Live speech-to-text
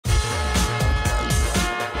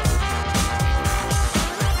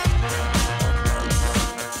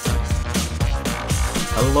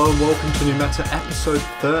Hello and welcome to New Meta episode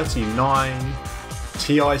 39.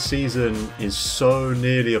 TI season is so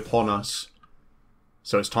nearly upon us,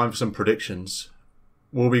 so it's time for some predictions.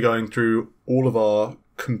 We'll be going through all of our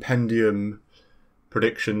Compendium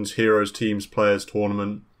predictions, heroes, teams, players,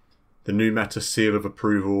 tournament, the New Meta seal of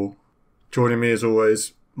approval. Joining me as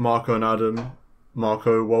always, Marco and Adam.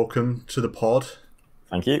 Marco, welcome to the pod.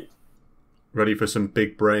 Thank you. Ready for some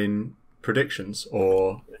big brain predictions,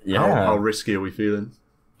 or how risky are we feeling?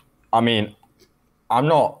 I mean, I'm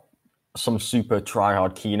not some super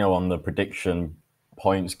try-hard keno on the prediction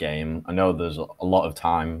points game. I know there's a lot of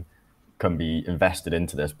time can be invested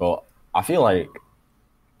into this, but I feel like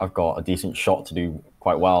I've got a decent shot to do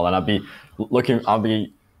quite well, and I'd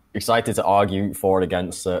be excited to argue for and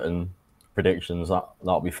against certain predictions.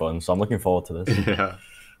 That'll be fun. So I'm looking forward to this.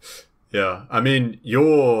 Yeah. I mean,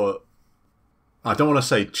 I don't want to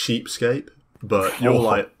say cheapskate, but you're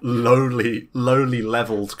like lowly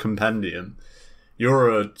leveled Compendium.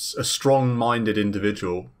 You're a strong-minded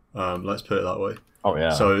individual. Let's put it that way. Oh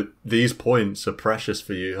yeah. So these points are precious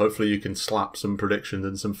for you. Hopefully you can slap some predictions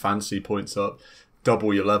and some fancy points up,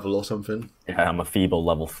 double your level or something. Yeah, I'm a feeble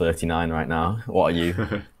level 39 right now. What are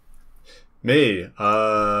you? Me,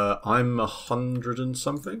 I'm 100 and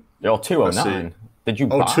something. You're 209. Did you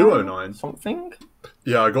buy 209 something?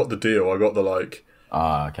 Yeah, I got the deal. I got the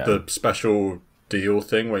okay. the special deal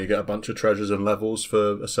thing where you get a bunch of treasures and levels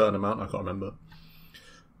for a certain amount. I can't remember.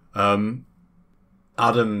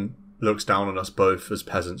 Adam looks down on us both as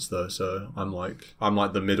peasants, though. So I'm like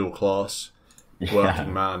the middle class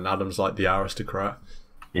working man. Adam's like the aristocrat.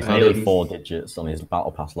 He's nearly 4 digits on his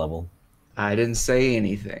battle pass level. I didn't say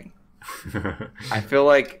anything. I feel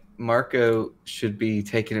like Marco should be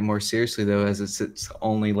taking it more seriously, though, as it's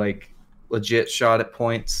only legit shot at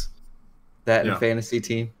points. That in fantasy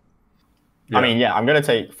team. Yeah. I mean, I'm going to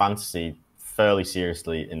take fantasy fairly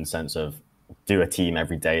seriously in the sense of do a team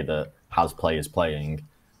every day that has players playing.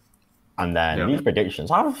 And then these predictions,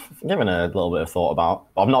 I've given a little bit of thought about.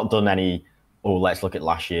 I've not done any, let's look at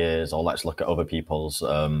last year's or let's look at other people's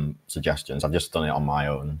suggestions. I've just done it on my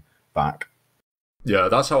own back. Yeah,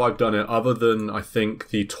 that's how I've done it. Other than, I think,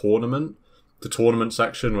 the tournament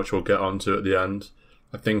section, which we'll get onto at the end.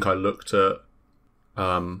 I think I looked at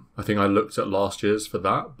last year's for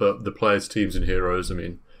that, but the players, teams, and heroes, I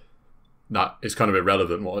mean, that is kind of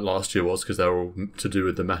irrelevant what last year was because they're all to do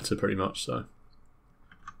with the meta pretty much. So,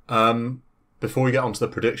 before we get onto the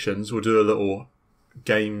predictions, we'll do a little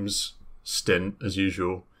games stint as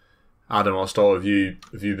usual. Adam, I'll start with you.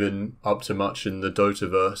 Have you been up to much in the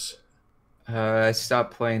DotAverse? I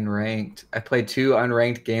stopped playing ranked. I played 2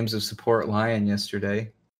 unranked games of Support Lion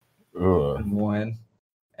yesterday. And won.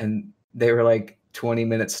 And they were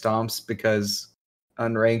 20-minute stomps because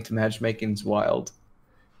unranked matchmaking's wild.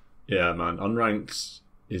 Yeah, man. Unranked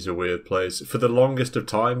is a weird place. For the longest of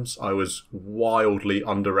times, I was wildly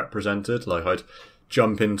underrepresented. I'd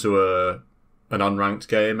jump into an unranked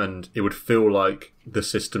game and it would feel like the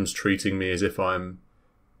system's treating me as if I'm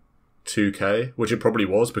 2K, which it probably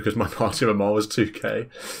was because my party MMR was 2K.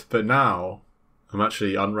 But now, I'm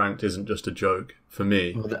actually unranked isn't just a joke for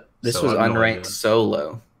me. Well, this was unranked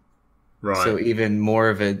solo. Right. So even more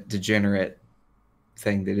of a degenerate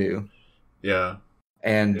thing to do. Yeah.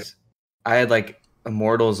 And I had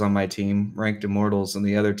Immortals on my team, ranked Immortals, and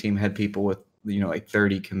the other team had people with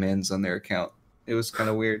 30 commends on their account. It was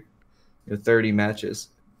kind of weird. 30 matches.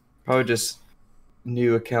 Probably just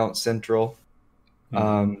new account central.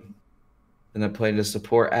 And I played a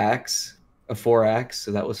support axe, a 4-axe,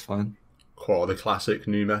 so that was fun. Cool, the classic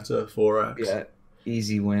new meta 4-axe. Yeah,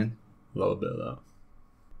 easy win. Love a bit of that.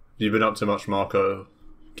 You've been up to much, Marco,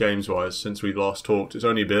 games-wise, since we last talked? It's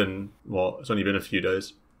only been a few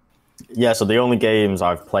days. Yeah, so the only games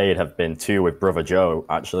I've played have been 2 with Brother Joe,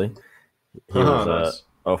 actually. He was nice.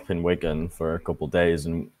 Up in Wigan for a couple of days,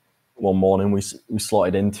 and one morning we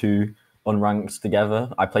slotted into unranked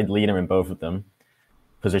together. I played Lena in both of them,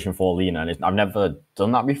 position 4 Lena, and I've never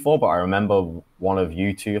done that before, but I remember one of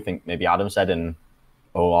you two, I think maybe Adam said in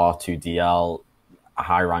OR2DL, a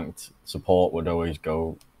high-ranked support would always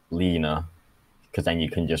go Lena, because then you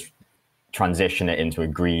can just transition it into a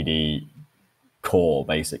greedy core,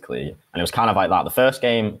 basically. And it was kind of like that. The first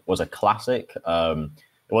game was a classic. It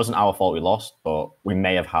wasn't our fault we lost, but we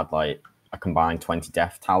may have had a combined 20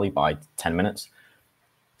 death tally by 10 minutes.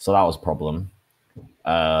 So that was a problem.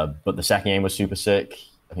 But the second game was super sick.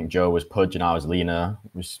 I think Joe was Pudge and I was Lena.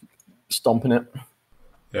 Was stomping it.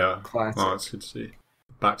 Yeah. Classic. Oh, that's good to see.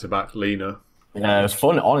 Back-to-back Lena. Yeah, it was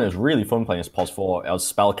fun. It was really fun playing as POS 4. I was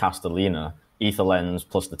Spellcaster Lena, Ether Lens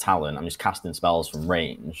plus the Talent. I'm just casting spells from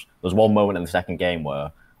range. There was one moment in the second game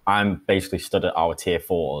where I'm basically stood at our tier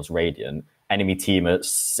 4s, Radiant. Enemy team at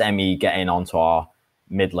semi getting onto our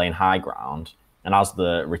mid lane high ground. And as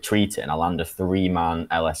they're retreating, I land a 3-man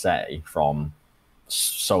LSA from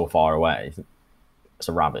so far away. It's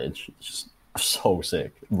a ravage. It's just so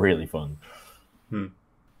sick. Really fun.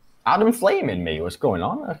 Adam flaming me. What's going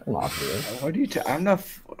on? I'm not here. What are you? I'm not.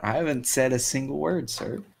 I haven't said a single word,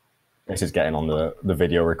 sir. This is getting on the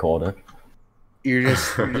video recorder. You're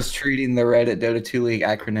just treating the Reddit Dota 2 League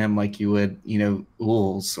acronym like you would,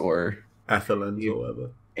 OOLS or Ethelens or whatever.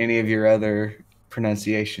 Any of your other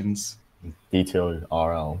pronunciations.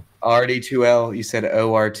 D2RL. RD2L. You said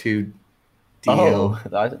OR2DO. Oh,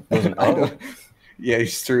 that was an O. Yeah, you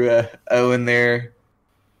just threw a O in there.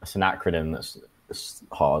 It's an acronym that's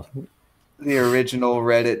hard. The original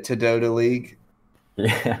Reddit to Dota League.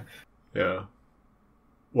 Yeah. Yeah.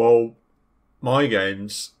 Well, my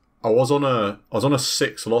games, I was on a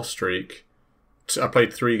 6-loss streak. I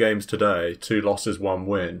played 3 games today, 2 losses, 1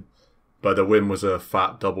 win. But the win was a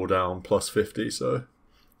fat double down plus 50, so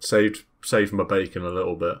saved my bacon a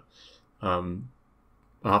little bit. I'll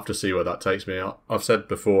have to see where that takes me. I've said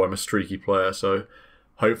before I'm a streaky player, so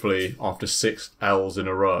hopefully after 6 L's in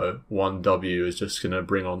a row, 1 W is just going to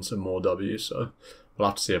bring on some more W's. So we'll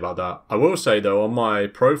have to see about that. I will say though, on my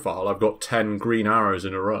profile, I've got 10 green arrows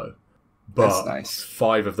in a row. But that's nice.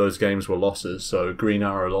 5 of those games were losses, so green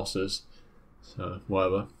arrow losses. So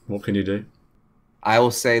whatever. What can you do? I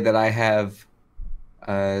will say that I have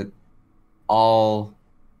all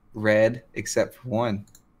red except for 1.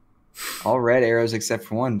 All red arrows except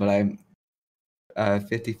for 1, but I'm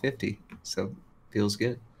 50-50, so feels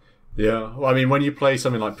good. Yeah, well, I mean, when you play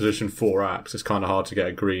something like Position 4 Axe, it's kind of hard to get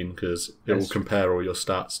a green because it will compare all your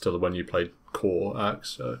stats to when you played Core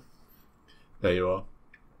Axe, so there you are.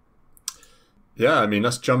 Yeah, I mean,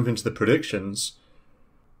 let's jump into the predictions,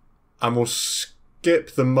 and we'll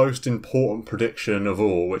skip the most important prediction of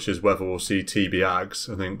all, which is whether we'll see TB Ags.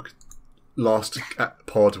 I think last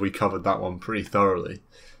pod we covered that one pretty thoroughly.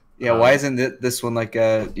 Yeah, why isn't this one like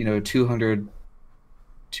a 200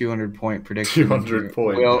 point prediction? 200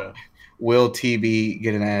 point. Will TB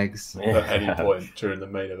get an Ags at any point during the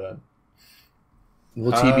main event?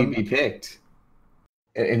 Will TB be picked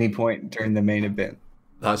at any point during the main event?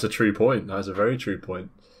 That's a true point. That's a very true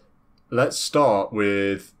point. Let's start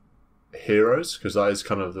with heroes, because that is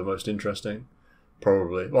kind of the most interesting,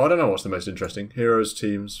 probably. Well, I don't know what's the most interesting. Heroes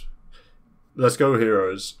teams. Let's go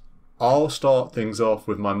heroes. I'll start things off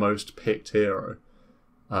with my most picked hero.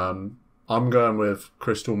 I'm going with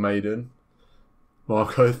Crystal Maiden.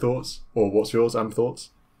 Marco, thoughts? Or what's yours? Thoughts?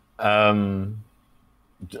 Well,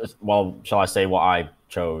 shall I say what I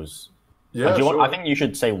chose? Yeah, sure. I think you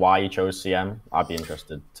should say why you chose CM. I'd be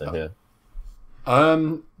interested to hear.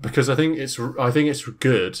 Because I think it's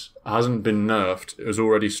good. It hasn't been nerfed. It was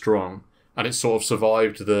already strong, and it sort of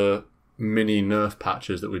survived the mini nerf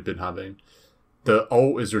patches that we've been having. The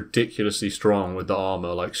ult is ridiculously strong with the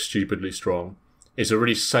armor, like stupidly strong. It's a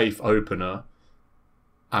really safe opener,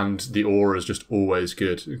 and the aura is just always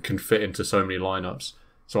good. It can fit into so many lineups.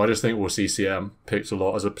 So I just think we'll see CM picked a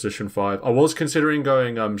lot as a position 5. I was considering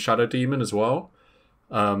going Shadow Demon as well.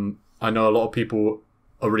 I know a lot of people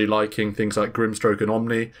are really liking things like Grimstroke and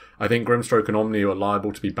Omni. I think Grimstroke and Omni are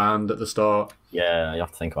liable to be banned at the start. Yeah, you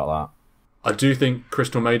have to think about that. I do think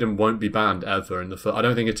Crystal Maiden won't be banned ever in the I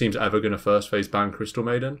don't think a team's ever going to first phase ban Crystal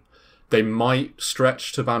Maiden. They might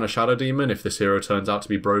stretch to ban a Shadow Demon if this hero turns out to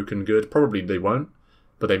be broken good. Probably they won't,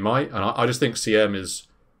 but they might. And I just think CM is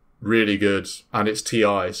really good, and it's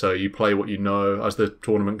TI, so you play what you know as the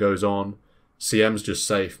tournament goes on. CM's just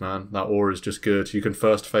safe, man. That aura is just good. You can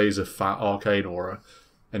first phase a fat arcane aura,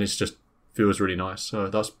 and it just feels really nice. So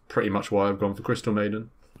that's pretty much why I've gone for Crystal Maiden.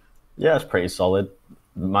 Yeah, it's pretty solid.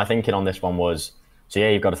 My thinking on this one was, so yeah,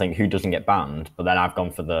 you've got to think who doesn't get banned, but then I've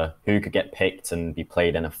gone for the who could get picked and be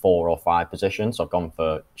played in a 4 or 5 position. So I've gone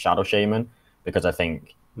for Shadow Shaman, because I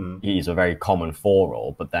think he's a very common 4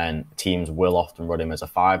 role, but then teams will often run him as a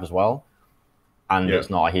 5 as well. And it's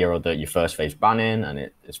not a hero that you first phase banning, and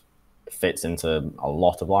it fits into a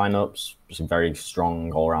lot of lineups. Just a very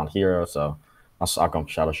strong all-around hero, so I've gone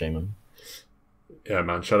for Shadow Shaman. Yeah,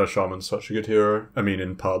 man, Shadow Shaman's such a good hero. I mean,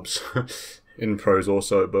 in pubs, in pros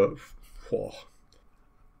also, but... Whoa.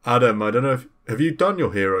 Adam, I don't know have you done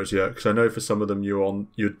your heroes yet? Because I know for some of them you're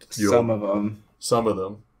some of them. Some of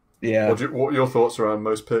them. Yeah. What are your thoughts around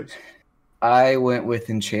most picks? I went with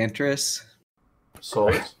Enchantress.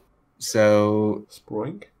 Solid. So...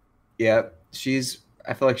 Sproink? Yeah,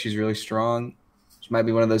 I feel like she's really strong. She might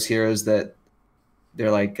be one of those heroes that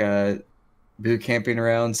they're like boot camping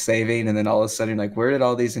around, saving, and then all of a sudden, like, where did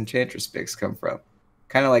all these Enchantress picks come from?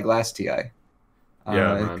 Kind of like last TI.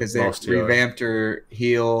 Yeah, man. Because they Last TI. revamped her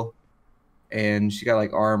heal, and she got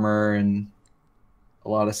like armor and a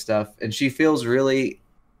lot of stuff, and she feels really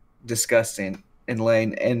disgusting in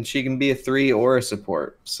lane, and she can be a 3 or a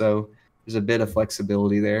support. So there's a bit of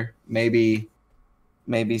flexibility there. Maybe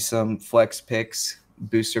some flex picks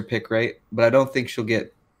boost her pick rate, but I don't think she'll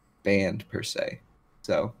get banned per se.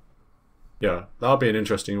 So Yeah, that'll be an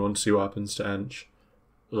interesting one to see what happens to Ench.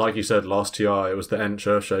 Like you said, last TI, it was the Ench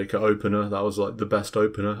Earthshaker opener. That was like the best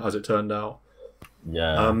opener, as it turned out.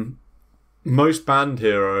 Yeah. Most banned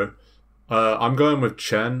hero, I'm going with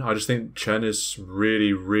Chen. I just think Chen is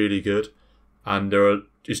really, really good. And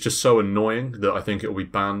it's just so annoying that I think it will be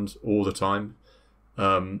banned all the time.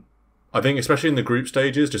 I think especially in the group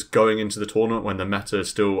stages, just going into the tournament when the meta is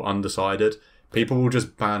still undecided, people will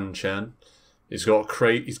just ban Chen. He's got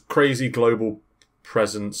he's crazy global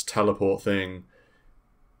presence teleport thing,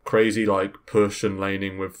 crazy like push and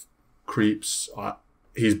laning with creeps.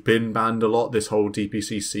 He's been banned a lot this whole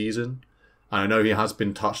DPC season. I know he has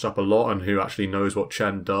been touched up a lot, and who actually knows what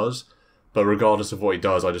Chen does. But regardless of what he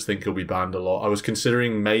does, I just think he'll be banned a lot. I was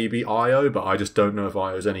considering maybe Io, but I just don't know if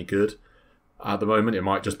Io is any good at the moment. It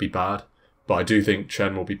might just be bad. But I do think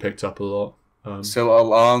Chen will be picked up a lot. so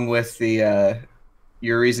along with the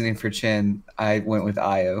your reasoning for Chen, I went with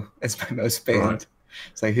Io as my most banned. Right.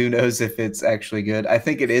 It's like, who knows if it's actually good. I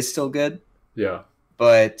think it is still good, Yeah.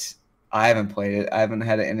 but I haven't played it. I haven't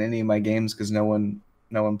had it in any of my games because no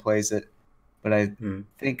one plays it. But I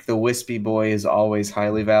think the Wispy Boy is always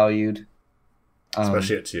highly valued.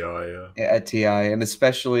 Especially at TI, yeah. At TI, and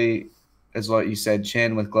especially, as what you said,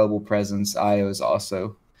 Chen with global presence. Io is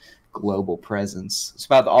also global presence. It's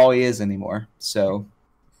about all he is anymore. So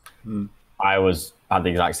I had the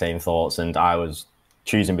exact same thoughts, and I was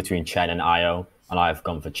choosing between Chen and Io, and I've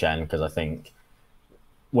gone for Chen because I think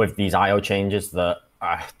with these Io changes that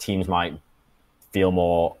teams might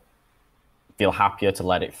feel happier to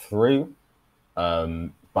let it through.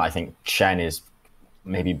 But I think Chen is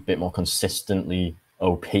maybe a bit more consistently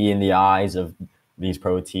OP in the eyes of these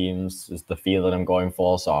pro teams is the feel that I'm going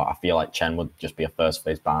for. So I feel like Chen would just be a first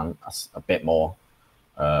phase ban a bit more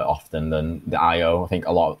often than the IO. I think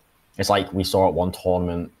it's like we saw at one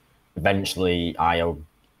tournament, eventually IO,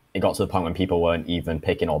 it got to the point when people weren't even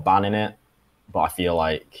picking or banning it. But I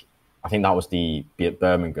think that was the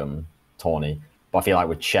Birmingham tourney. But I feel like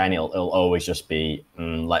with Chen, it'll always just be,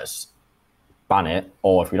 let's ban it.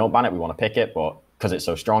 Or if we don't ban it, we want to pick it. But because it's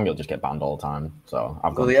so strong, it'll just get banned all the time. So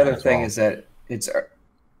the other thing is that it's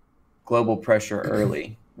global pressure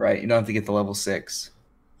early, right? You don't have to get the level 6.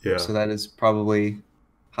 Yeah. So that is probably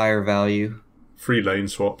higher value. Free lane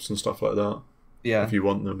swaps and stuff like that. Yeah. If you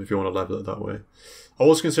want them, if you want to level it that way. I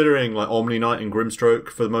was considering like Omni Knight and Grimstroke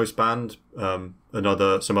for the most banned. Some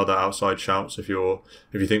other outside shouts if you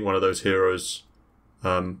think one of those heroes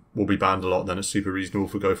will be banned a lot, then it's super reasonable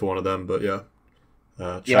to go for one of them. But yeah.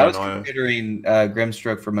 I was considering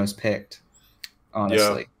Grimstroke for most picked,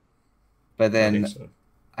 honestly. Yeah. But then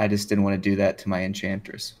I just didn't want to do that to my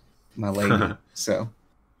Enchantress, my lady. So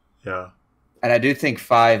yeah. And I do think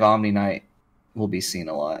 5 Omni Knight will be seen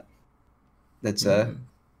a lot. That's a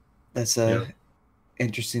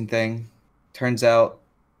interesting thing. Turns out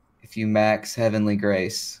if you max Heavenly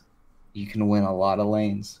Grace, you can win a lot of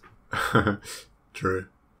lanes. True.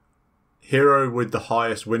 Hero with the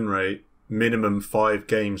highest win rate, minimum 5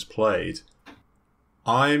 games played.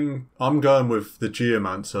 I'm going with the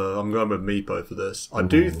Geomancer. I'm going with Meepo for this. I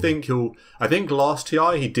do think I think last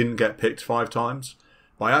TI he didn't get picked 5 times.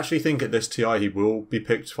 But I actually think at this TI he will be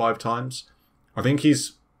picked 5 times. I think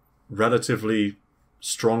he's relatively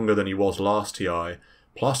stronger than he was last TI.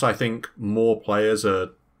 Plus, I think more players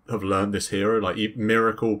have learned this hero. Like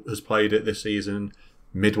Miracle has played it this season.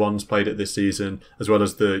 Mid-One's played it this season, as well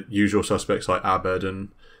as the usual suspects like Abed and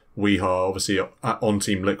Weeha. Obviously, on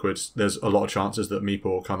Team Liquid, there's a lot of chances that Meepo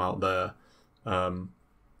will come out there.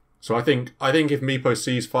 So I think if Meepo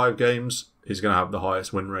sees 5 games, he's going to have the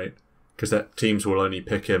highest win rate because teams will only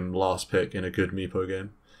pick him last pick in a good Meepo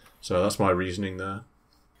game. So that's my reasoning there.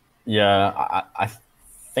 Yeah, I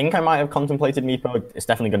think I might have contemplated Meepo. It's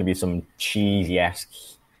definitely going to be some cheesy-esque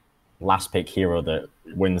last pick hero that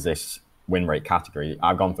wins this win rate category.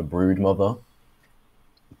 I've gone for Broodmother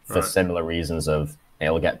for similar reasons of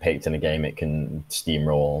it'll get picked in a game, it can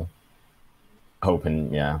steamroll.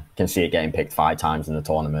 Can see it getting picked 5 times in the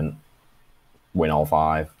tournament, win all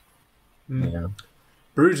 5. Yeah.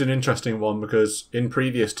 Brood's an interesting one because in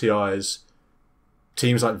previous TIs,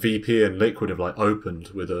 teams like VP and Liquid have like opened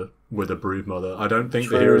with a Broodmother. I don't think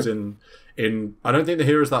the hero's I don't think the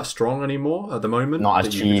hero's that strong anymore at the moment. Not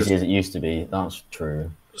as cheesy as it used to be. That's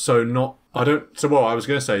true. So not I don't. So, well, I was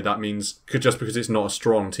going to say that means just because it's not as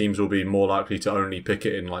strong, teams will be more likely to only pick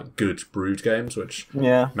it in like good brood games, which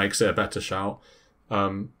makes it a better shout.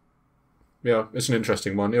 Yeah, it's an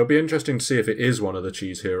interesting one. It'll be interesting to see if it is one of the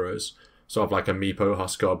cheese heroes, sort of like a Meepo,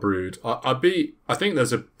 Huskar brood. I think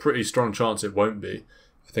there's a pretty strong chance it won't be.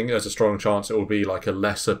 I think there's a strong chance it will be like a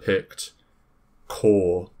lesser picked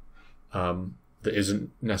core that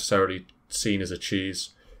isn't necessarily seen as a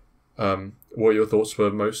cheese. What are your thoughts for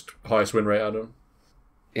highest win rate, Adam?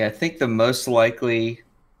 Yeah, I think the most likely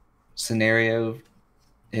scenario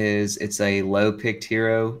is it's a low picked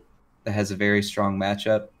hero that has a very strong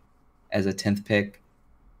matchup as a 10th pick.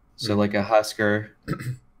 So like a Huskar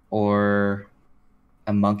or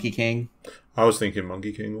a Monkey King. I was thinking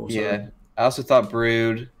Monkey King also. Yeah. I also thought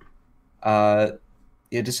Brood.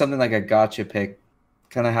 Just something like a gotcha pick.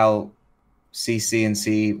 Kind of how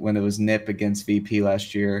CCNC, when it was NIP against VP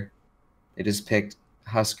last year, they just picked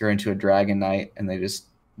Huskar into a Dragon Knight and they just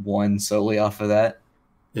won solely off of that.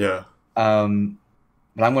 Yeah. But I'm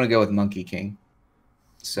going to go with Monkey King.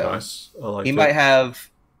 So nice. I like he it. might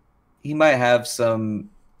have some.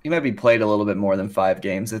 He might be played a little bit more than 5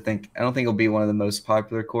 games. I don't think he'll be one of the most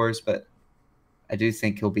popular cores, but I do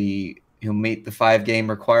think he'll meet the 5-game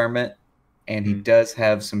requirement, and he does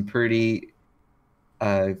have some pretty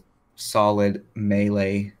solid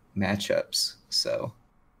melee matchups. So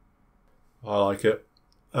I like it.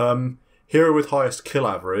 Hero with highest kill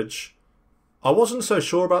average. I wasn't so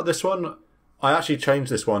sure about this one. I actually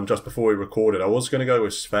changed this one just before we recorded. I was going to go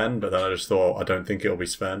with Sven, but then I just thought I don't think it'll be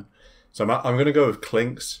Sven. So I'm going to go with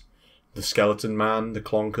Klinks, the skeleton man, the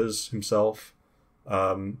Clonkers himself.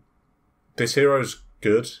 This hero's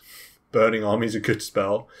good. Burning Army's a good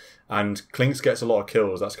spell. And Klinks gets a lot of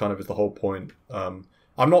kills. That's kind of the whole point. I'm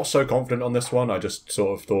not so confident on this one. I just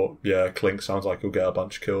sort of thought, yeah, Klinks sounds like he'll get a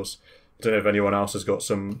bunch of kills. I don't know if anyone else has got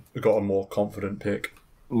a more confident pick.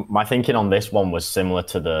 My thinking on this one was similar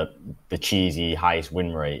to the cheesy highest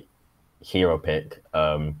win rate hero pick.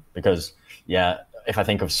 Because, yeah, if I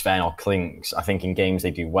think of Sven or Klinks, I think in games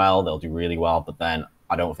they do well, they'll do really well, but then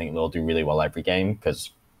I don't think they'll do really well every game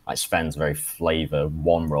because like Sven's very flavor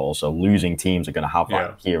one role, so losing teams are going to have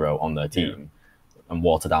that hero on their team and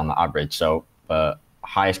water down the average. So for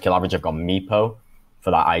highest kill average, I've got Meepo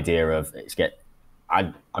for that idea of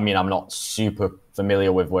I mean, I'm not super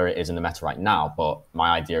familiar with where it is in the meta right now, but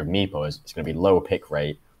my idea of Meepo is it's going to be low pick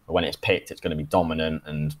rate, but when it's picked, it's going to be dominant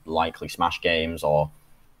and likely smash games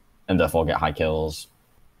and therefore get high kills.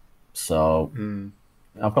 So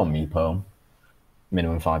I've got Meepo,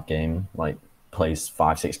 minimum 5 game, like plays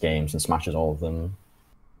 5-6 games and smashes all of them.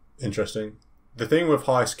 Interesting. The thing with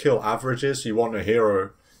highest kill average is you want a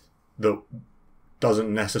hero that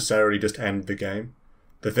doesn't necessarily just end the game.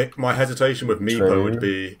 My hesitation with Meepo would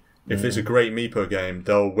be if it's a great Meepo game,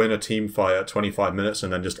 they'll win a team fight at 25 minutes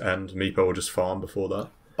and then just end. Meepo will just farm before that.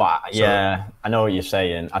 But yeah, I know what you're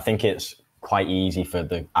saying. I think it's quite easy for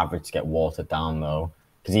the average to get watered down though,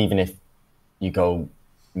 because even if you go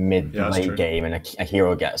late game and a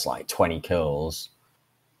hero gets like 20 kills,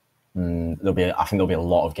 I think there'll be a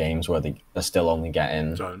lot of games where they're still only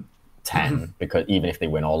getting 10 because even if they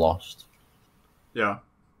win or lost. Yeah,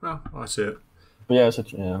 well, I see it. But yeah, it's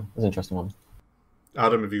an interesting one.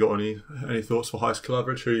 Adam, have you got any thoughts for highest kill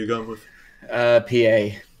average? Who are you going with?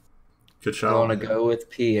 PA. Good shout. I want to go with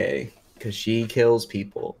PA because she kills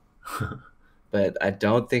people. But I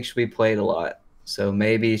don't think she'll be played a lot. So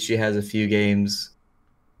maybe she has a few games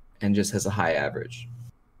and just has a high average.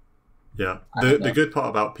 Yeah. The good part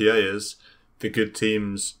about PA is the good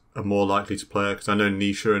teams are more likely to play her, because I know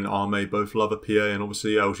Nisha and Arme both love a PA, and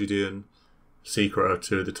obviously LGD and Secret are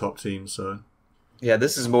 2 of the top teams. So yeah,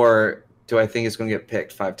 this is more, do I think it's going to get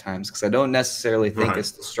picked 5 times? Because I don't necessarily think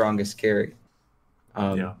it's the strongest carry.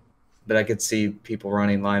 But I could see people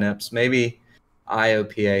running lineups. Maybe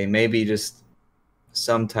IOPA, maybe just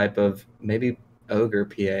some type of, maybe Ogre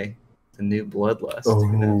PA, the new Bloodlust. Oh.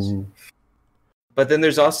 Who knows? But then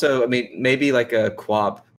there's also, I mean, maybe like a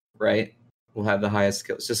Quab, right? Will have the highest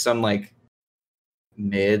skill. It's just some like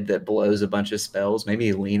mid that blows a bunch of spells.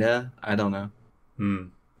 Maybe Lena. I don't know.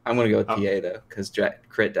 I'm going to go with PA though, because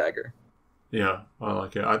crit dagger. Yeah, I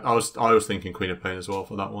like it. I was thinking Queen of Pain as well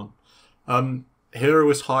for that one. Hero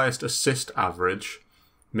with highest assist average,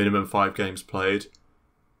 minimum 5 games played.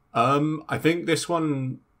 I think this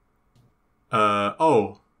one.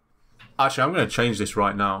 Actually, I'm going to change this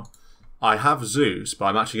right now. I have Zeus, but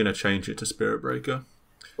I'm actually going to change it to Spirit Breaker.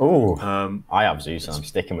 Oh, I have Zeus, and I'm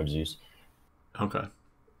sticking with Zeus. Okay.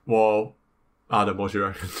 Well, Adam, what do you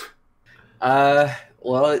reckon?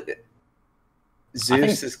 Well,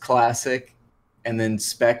 Zeus is classic, and then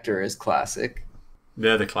Spectre is classic.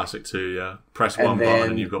 They're the classic two, yeah. Press And one button and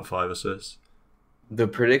then- you've got 5 assists. The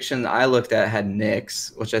prediction I looked at had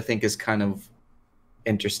Knicks, which I think is kind of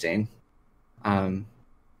interesting. A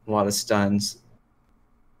lot of stuns.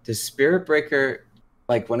 Does Spirit Breaker,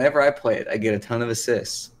 like whenever I play it, I get a ton of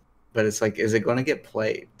assists, but it's like, is it going to get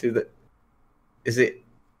played? Is it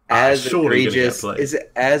as surely gonna get egregious? played. Is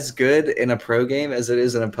it as good in a pro game as it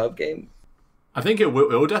is in a pub game? I think it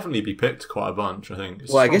will definitely be picked quite a bunch, I think.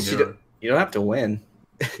 It's a Well, I strong guess hero. you don't have to win.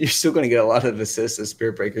 You're still going to get a lot of assists as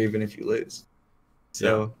Spirit Breaker, even if you lose.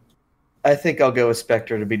 So I think I'll go with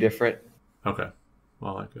Spectre to be different. Okay.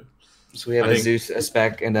 I like it. So we have I a think- Zeus, a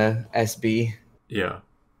Spec, and a SB. Yeah.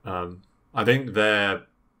 I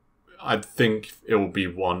think it will be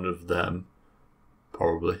one of them,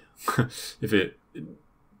 probably.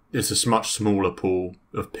 It's a much smaller pool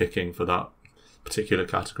of picking for that particular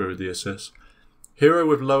category of the assists. Hero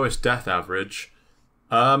with lowest death average.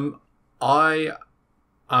 I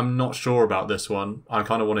am not sure about this one. I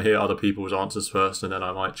kind of want to hear other people's answers first, and then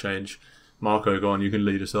I might change. Marco, go on. You can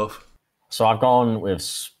lead us off. So I've gone with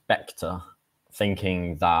Spectre,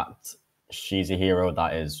 thinking that she's a hero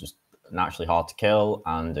that is just naturally hard to kill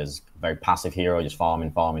and is a very passive hero, just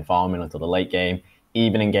farming until the late game.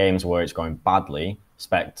 Even in games where it's going badly,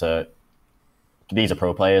 Spectre, these are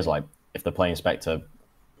pro players, like if they're playing Spectre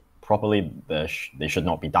properly, they should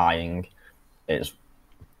not be dying. It's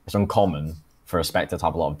uncommon for a Spectre to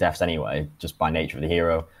have a lot of deaths anyway, just by nature of the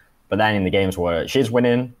hero. But then in the games where she's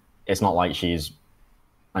winning, it's not like she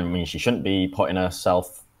shouldn't be putting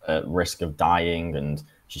herself at risk of dying, and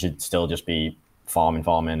she should still just be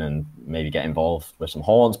farming and maybe get involved with some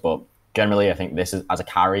haunts. But generally, I think this is, as a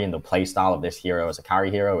carry, and the play style of this hero as a carry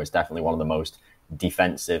hero is definitely one of the most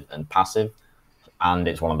defensive and passive, and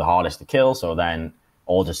it's one of the hardest to kill. So then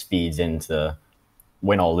all just feeds into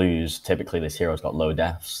win or lose. Typically, this hero's got low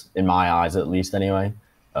deaths, in my eyes at least anyway.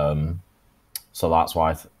 So that's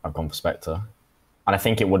why I've gone for Spectre. And I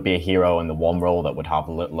think it would be a hero in the one role that would have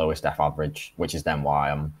the lowest death average, which is then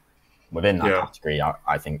why I'm within that category.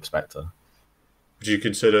 I think Spectre. Would you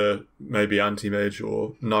consider maybe Anti-Mage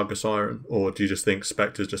or Naga Siren? Or do you just think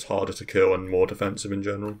Spectre's just harder to kill and more defensive in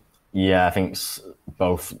general? Yeah, I think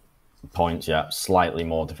both points, yeah. Slightly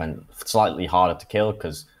harder to kill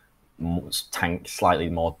because slightly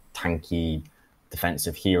more tanky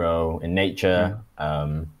defensive hero in nature.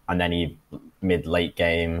 And then mid-late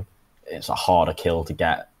game, it's a harder kill to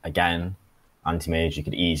get again. Anti-Mage, you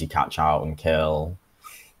could easily catch out and kill.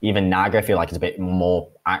 Even Naga, I feel like, is a bit more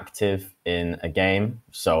active in a game,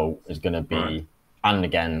 so it's going to be... Right. And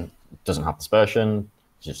again, doesn't have dispersion,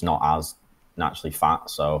 just not as naturally fat,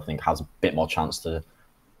 so I think has a bit more chance to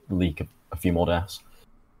leak a few more deaths.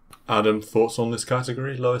 Adam, thoughts on this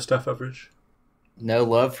category? Lowest death average? No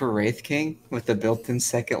love for Wraith King with the built-in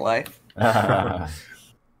second life.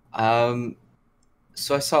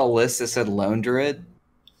 So I saw a list that said Lone Druid,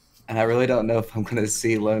 and I really don't know if I'm going to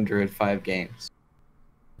see Lone Druid 5 games.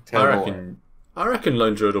 I reckon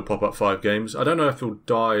Lone Druid will pop up 5 games. I don't know if he'll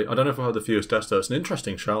die. I don't know if he'll have the fewest deaths, though. It's an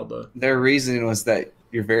interesting shout, though. Their reasoning was that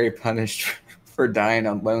you're very punished for dying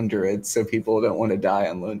on Lone Druid, so people don't want to die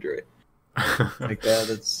on Lone Druid. Like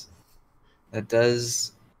that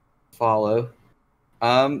does follow.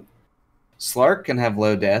 Slark can have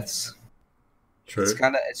low deaths. True.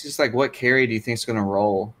 It's just like, what carry do you think is going to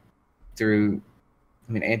roll through?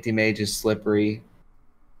 I mean, Anti-Mage is slippery.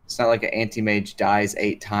 It's not like an Anti-Mage dies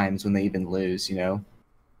 8 times when they even lose, you know?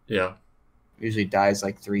 Yeah. Usually dies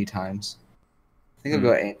like 3 times. I think I'll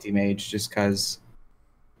go Anti-Mage just because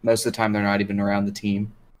most of the time they're not even around the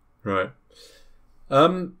team. Right.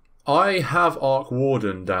 I have Arc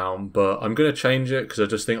Warden down, but I'm going to change it because I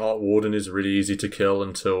just think Arc Warden is really easy to kill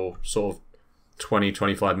until sort of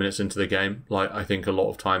 20-25 minutes into the game. Like, I think a lot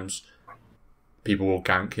of times people will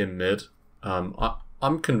gank him mid.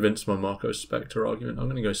 I'm convinced by Marco's Spectre argument. I'm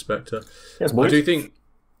going to go Spectre. Yes, I do think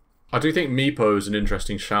Meepo is an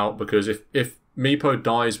interesting shout because if Meepo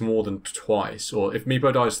dies more than twice, or if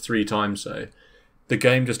Meepo dies 3 times, say, the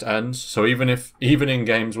game just ends. So even in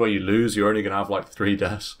games where you lose, you're only going to have like 3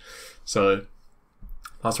 deaths. So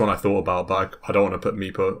that's what I thought about, but I don't want to put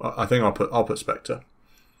Meepo. I think I'll put Spectre.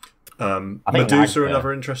 Medusa,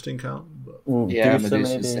 another interesting count. But... Yeah,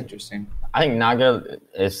 Medusa is interesting. I think Naga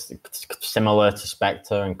is similar to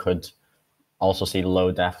Spectre and could also see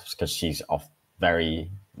low deaths because she's off very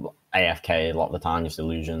AFK a lot of the time, just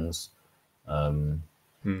illusions.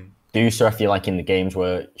 Medusa, I feel like in the games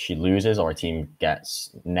where she loses or a team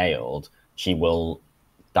gets nailed, she will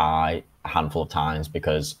die a handful of times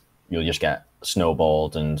because you'll just get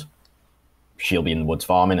snowballed and she'll be in the woods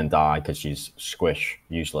farming and die because she's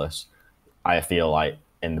useless. I feel like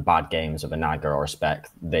in the bad games of a Naga or a Spec,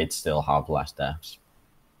 they'd still have less deaths.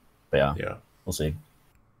 But yeah, we'll see.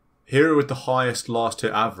 Hero with the highest last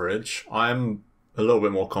hit average. I'm a little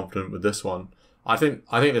bit more confident with this one. I think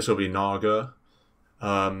this will be Naga,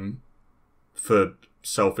 for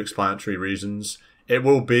self-explanatory reasons. It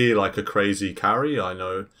will be like a crazy carry. I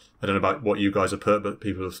know. I don't know about what you guys have put, but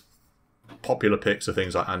people's popular picks are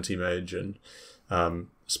things like Anti-Mage and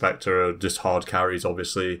Spectre are just hard carries.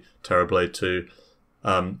 Obviously, Terrorblade 2.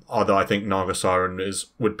 Although I think Naga Siren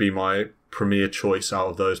would be my premier choice out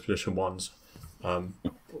of those position ones. What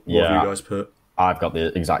have you guys put? I've got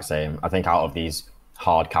the exact same. I think out of these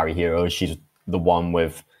hard carry heroes, she's the one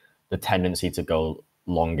with the tendency to go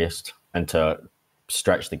longest and to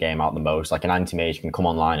stretch the game out the most. Like an Anti-Mage can come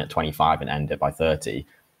online at 25 and end it by 30.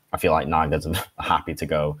 I feel like Naga's happy to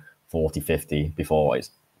go 40, 50 before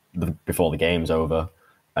the game's over.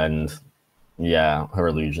 And yeah, her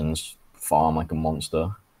illusions farm like a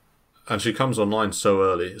monster. And she comes online so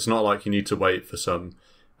early. It's not like you need to wait for some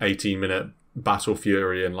 18-minute Battle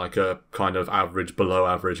Fury in like a kind of average, below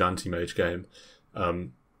average Anti-Mage game.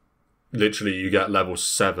 Literally, you get level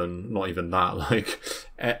 7, not even that, like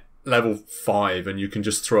level 5, and you can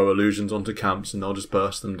just throw illusions onto camps and they'll just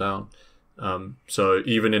burst them down. So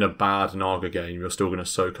even in a bad Naga game, you're still going to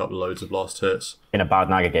soak up loads of last hits. In a bad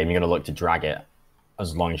Naga game, you're going to look to drag it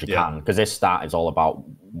as long as you can, because this stat is all about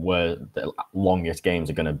where the longest games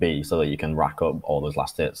are going to be, so that you can rack up all those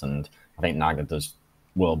last hits. And I think Naga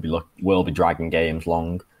will be dragging games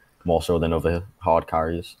long, more so than other hard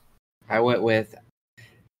carries. I went with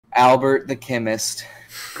Albert the Chemist,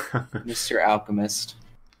 Mr. Alchemist.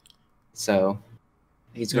 So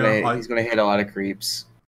he's gonna hit a lot of creeps.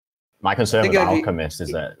 My concern with Alchemist is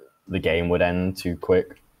that the game would end too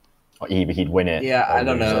quick. Or he'd win it. Yeah, I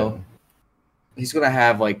don't know. He's gonna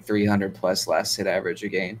have like 300 plus last hit average a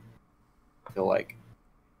game. I feel like.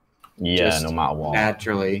 Yeah, no matter what.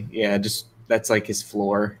 Naturally, yeah, just that's like his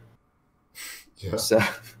floor. Yeah. So.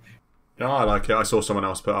 No, I like it. I saw someone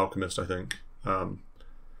else put Alchemist, I think.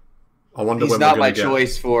 I wonder he's when not we're my get...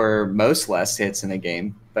 choice for most last hits in a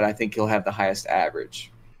game, but I think he'll have the highest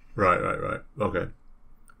average. Right. Okay.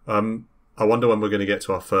 I wonder when we're going to get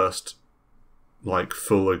to our first, like,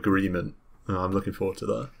 full agreement. I'm looking forward to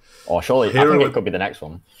that. Oh, surely. I think it could be the next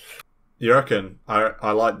one. You reckon?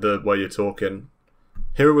 I like the way you're talking.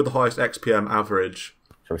 Hero with the highest XPM average.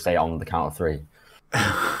 Shall we say it on the count of 3?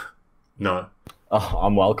 No. Oh,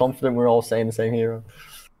 I'm well confident we're all saying the same hero.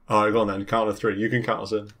 All right, go on then. Count of 3. You can count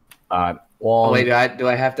us in. One. Oh, wait, do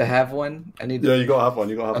I have to have one? I need. Yeah, you gotta have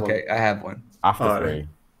one. Okay, I have one. After 3.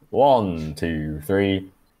 1, 2,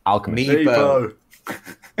 3. Alchemist. Meepo.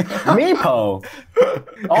 Meepo.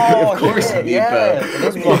 Oh, of course,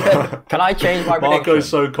 Meepo. Can I change my prediction? Marco's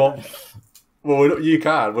so confident. Well, you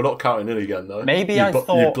can. We're not counting in again, though. Maybe I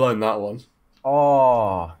thought you've blown that one.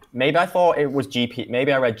 Oh, maybe I thought it was GP.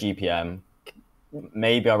 Maybe I read GPM.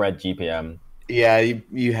 Yeah,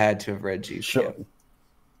 you had to have read GPM.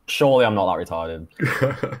 Surely I'm not that retarded.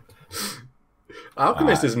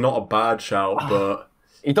 Alchemist is not a bad shout, but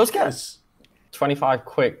he does get 25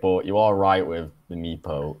 quick. But you are right with the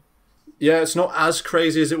Meepo. Yeah, it's not as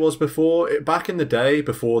crazy as it was before. Back in the day,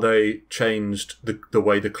 before they changed the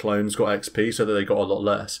way the clones got XP, so that they got a lot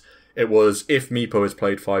less. It was, if Meepo has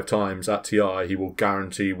played 5 times at TI, he will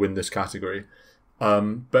guarantee win this category.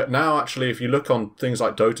 But now, actually, if you look on things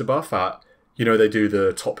like DotA buff they do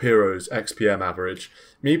the top heroes XPM average.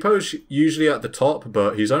 Meepo's usually at the top,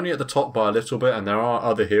 but he's only at the top by a little bit, and there are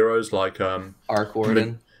other heroes like Arc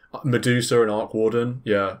Warden, Medusa and Arc Warden,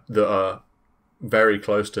 that are very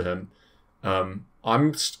close to him. I'm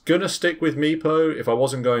gonna stick with Meepo. If I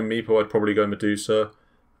wasn't going Meepo, I'd probably go Medusa.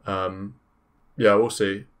 We'll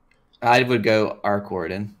see. I would go Arc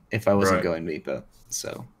Warden if I wasn't going Meepo.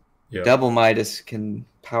 So Double Midas can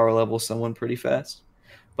power level someone pretty fast.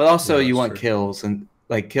 But also you want kills, and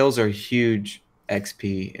like kills are huge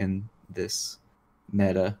XP in this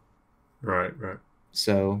meta. Right.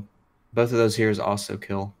 So both of those heroes also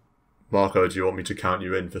kill. Marco, do you want me to count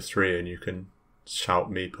you in for 3 and you can shout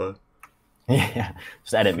Meepo? Yeah,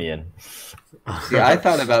 just edit me in. Yeah, I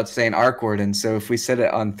thought about saying Arc Warden, so if we said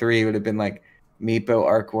it on 3, it would have been like Meepo,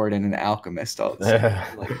 Arc Warden, and Alchemist all the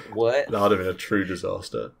time. Like, what? That would have been a true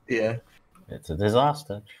disaster. Yeah. It's a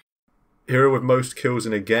disaster. Hero with most kills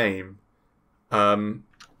in a game.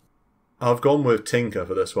 I've gone with Tinker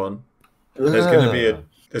for this one. There's going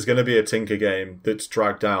to be a Tinker game that's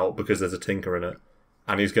dragged out because there's a Tinker in it,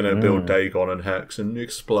 and he's going to build Dagon and Hex and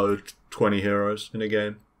explode 20 heroes in a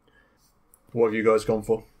game. What have you guys gone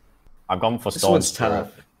for? I've gone for This Storm. one's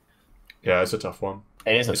tough. Yeah, it's a tough one.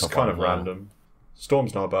 It is a It's tough kind one, of random.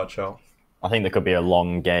 Storm's not a bad shout. I think there could be a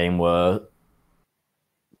long game where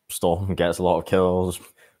Storm gets a lot of kills.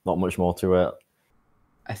 Not much more to it.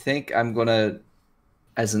 I think I'm gonna,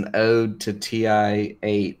 as an ode to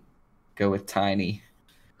TI8, go with Tiny.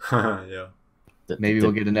 Yeah. Maybe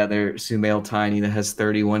we'll get another Sumail Tiny that has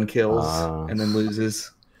 31 kills and then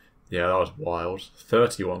loses. Yeah, that was wild.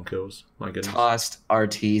 31 kills. My goodness. Tossed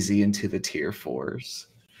Arteezy into the tier 4s.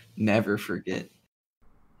 Never forget.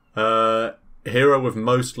 Hero with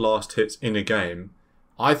most last hits in a game.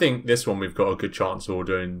 I think this one we've got a good chance of all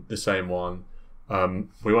doing the same one.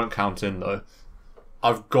 We won't count in though.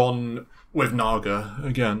 I've gone with Naga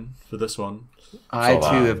again for this one. I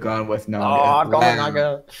too have gone with Naga. Oh, I've gone with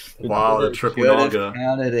Naga. Wow, the triple Should Naga. have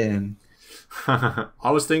counted in.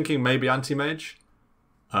 I was thinking maybe anti-mage.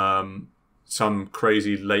 Some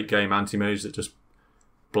crazy late game anti-mage that just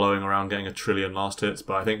blowing around getting a trillion last hits,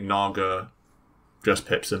 but I think Naga just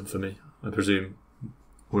pips him for me. I presume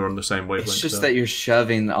we're on the same wavelength. It's just that you're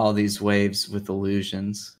shoving all these waves with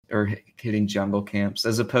illusions or hitting jungle camps,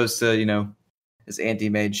 as opposed to, you know, as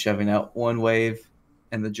anti-mage shoving out one wave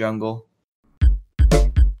in the jungle.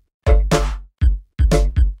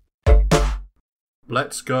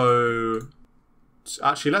 Let's go.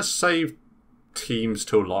 Actually, let's save teams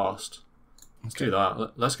till last. Let's do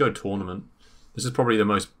that. Let's go tournament. This is probably the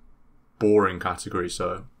most boring category,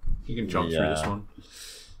 so you can jump through this one.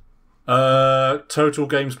 Total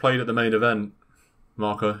games played at the main event.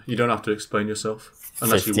 Marco, you don't have to explain yourself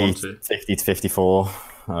unless 50, you want to. 50 to 54.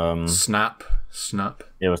 Snap.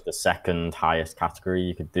 It was the second highest category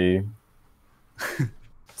you could do.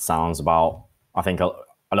 Sounds about. I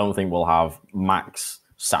don't think we'll have max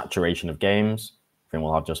saturation of games. I think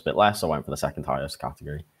we'll have just a bit less. I went for the second highest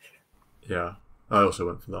category. Yeah, I also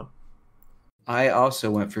went for that. I also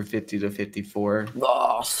went for 50 to 54.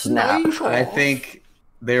 Oh, snap. I think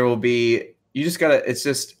there will be... You just gotta... It's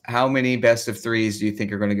just how many best of threes do you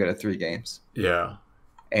think are going to go to 3 games? Yeah.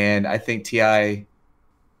 And I think TI...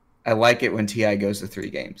 I like it when TI goes to 3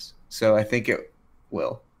 games. So I think it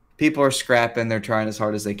will. People are scrapping. They're trying as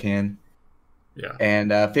hard as they can. Yeah.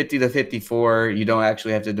 And 50 to 54, you don't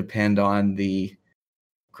actually have to depend on the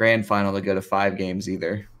grand final to go to 5 games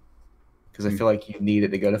either. Because I feel like you need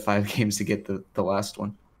it to go to 5 games to get the last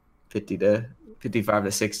one. 55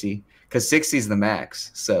 to 60. Because 60 is the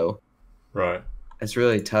max. So right. It's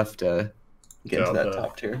really tough to get into that there.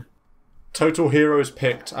 top tier. Total heroes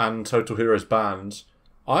picked and total heroes banned.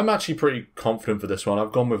 I'm actually pretty confident for this one.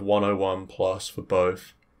 I've gone with 101 plus for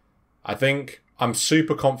both. I think I'm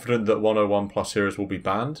super confident that 101 plus heroes will be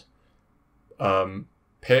banned.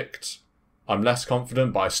 Picked, I'm less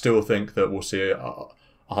confident, but I still think that we'll see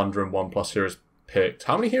 101 plus heroes picked.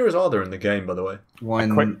 How many heroes are there in the game, by the way?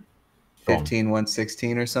 115,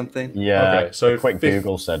 116 or something? Yeah. Okay, so quick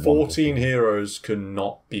Google said 14 heroes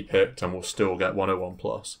cannot be picked and will still get 101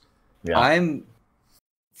 plus. Yeah. I'm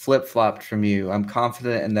flip-flopped from you. I'm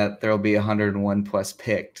confident in that there will be 101 plus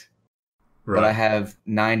picked. Right. But I have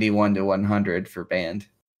 91 to 100 for banned.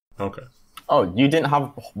 Okay. Oh, you didn't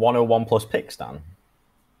have 101 plus picks, Dan?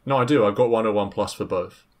 No, I do. I've got 101 plus for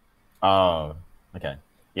both. Oh, okay.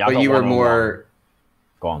 Yeah, I but got you were 101. more...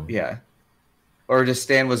 Go on. Yeah. Or just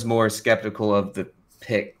Stan was more skeptical of the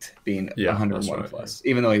picked being 101 right, plus,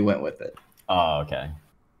 even though he went with it. Oh, okay.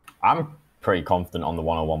 I'm pretty confident on the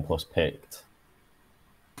 101 plus picked.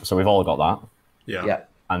 So we've all got that. Yeah.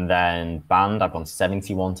 And then banned, I've gone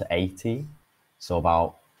 71 to 80. So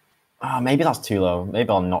about, maybe that's too low. Maybe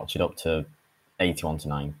I'll notch it up to 81 to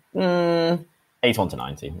 90. 81 to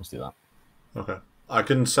 90. Let's do that. Okay. I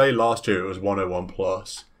can say last year it was 101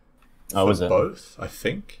 plus. Oh, was it? Both, I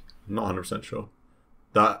think. I'm not 100% sure.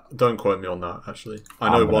 Don't quote me on that, actually. I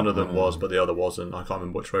know one of them was, but the other wasn't. I can't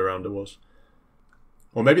remember which way around it was.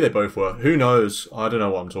 Or maybe they both were. Who knows? I don't know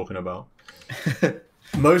what I'm talking about.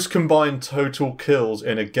 Most combined total kills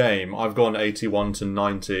in a game, I've gone 81 to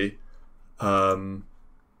 90.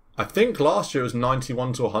 I think last year it was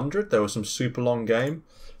 91 to 100. There was some super long game.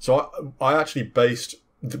 So I actually based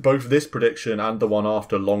both this prediction and the one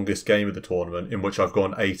after longest game of the tournament, in which I've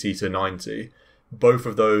gone 80 to 90. Both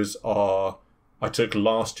of those are... I took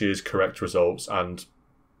last year's correct results and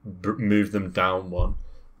moved them down one.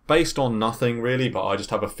 Based on nothing, really, but I just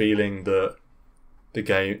have a feeling that the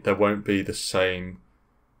game... There won't be the same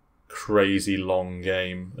crazy long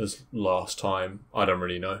game as last time. I don't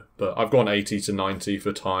really know. But I've gone 80 to 90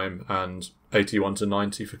 for time and 81 to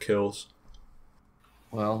 90 for kills.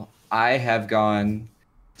 Well, I have gone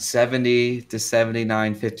 70 to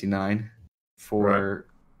 79.59 for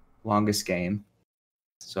longest game.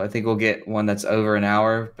 So I think we'll get one that's over an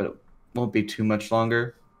hour, but it won't be too much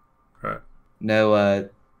longer. Right. No,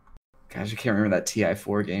 gosh, I can't remember that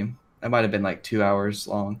TI4 game. That might have been like 2 hours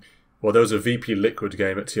long. Well, there was a VP Liquid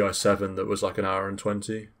game at TI7 that was like an hour and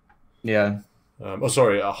 20. Yeah.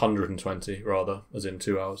 120 rather, as in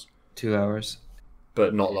 2 hours. 2 hours.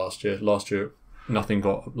 But not last year. Last year, nothing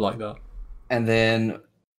got like that. And then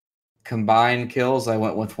combined kills, I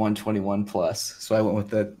went with 121 plus. So I went with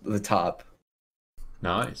the top.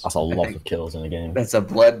 Nice. That's a lot of kills in a game. That's a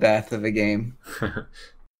bloodbath of a game.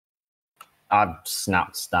 I've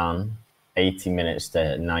snapped down 80 minutes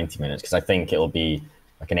to 90 minutes because I think it'll be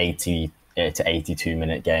like an 80 to 82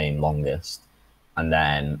 minute game longest. And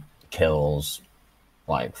then kills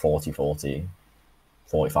like 40, 40,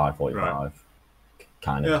 45, 45 right.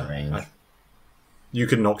 Kind of range. You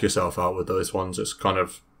can knock yourself out with those ones. It's kind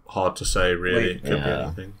of hard to say, really. It could be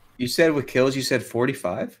anything. You said with kills, you said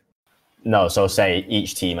 45? No, so say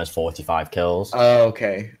each team has 45 kills. Oh,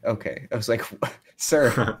 okay. Okay. I was like,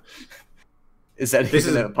 sir, is that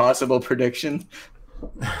a possible prediction?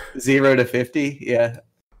 0 to 50? Yeah.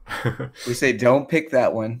 We say don't pick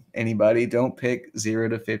that one. Anybody, don't pick 0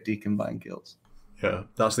 to 50 combined kills. Yeah,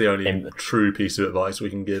 that's the only true piece of advice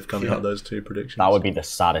we can give coming out of those two predictions. That would be the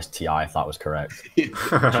saddest TI if that was correct.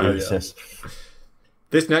 Jesus. Yeah.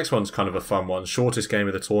 This next one's kind of a fun one. Shortest game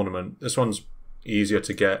of the tournament. This one's easier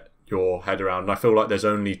to get your head around. And I feel like there's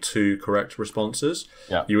only 2 correct responses.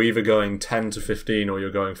 Yeah. You're either going 10 to 15 or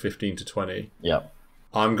you're going 15 to 20. Yeah.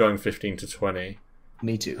 I'm going 15 to 20.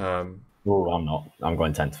 Me too. Oh, I'm not. I'm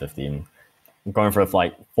going 10 to 15. I'm going for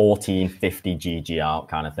like 14, 50 GG out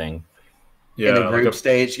kind of thing. Yeah, in a group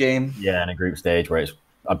stage game? Yeah, in a group stage where it's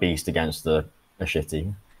a beast against a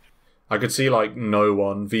shitty. I could see like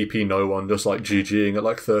VP no one, just like GGing at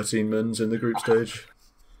like 13 mins in the group stage.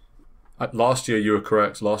 Last year you were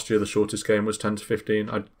correct. Last year the shortest game was 10 to 15.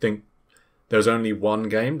 I think there's only one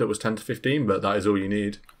game that was 10 to 15, but that is all you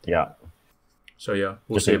need. Yeah. So yeah,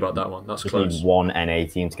 we'll see about that one. That's close. Need one NA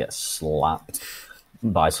team to get slapped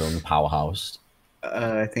by some powerhouse.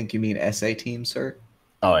 I think you mean SA team, sir?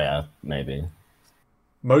 Oh yeah, maybe.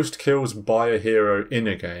 Most kills by a hero in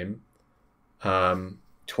a game.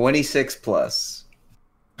 26 plus.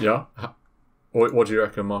 Yeah. What do you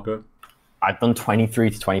reckon, Marco? I've done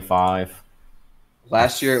 23 to 25.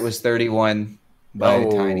 Last year it was 31 by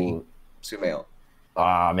Tiny Sumail.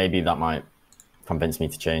 Maybe that might convince me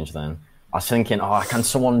to change then. I was thinking, can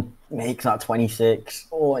someone make that 26?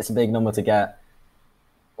 Oh, it's a big number to get.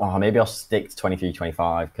 Maybe I'll stick to 23,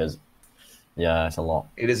 25 because, yeah, it's a lot.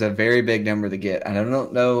 It is a very big number to get. And I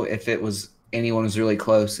don't know if anyone was really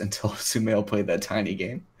close until Sumail played that Tiny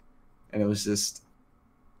game. And it was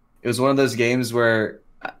one of those games where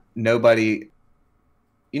nobody,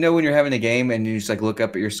 when you're having a game and you just like look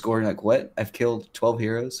up at your score and like, what? I've killed 12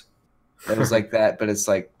 heroes? It was like that, but it's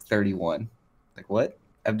like 31. Like, what?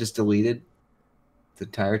 I've just deleted the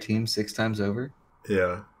entire team 6 times over?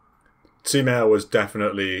 Yeah. Sumail was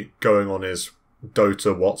definitely going on his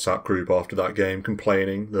DotA WhatsApp group after that game,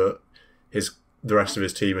 complaining that the rest of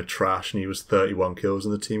his team are trash and he was 31 kills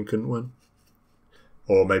and the team couldn't win.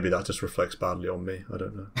 Or maybe that just reflects badly on me. I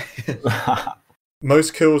don't know.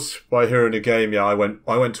 Most kills by hero in a game, yeah, I went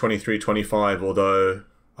 23-25, although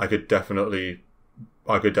I could definitely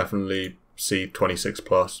see 26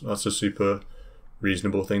 plus. That's a super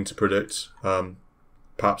reasonable thing to predict.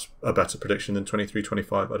 Perhaps a better prediction than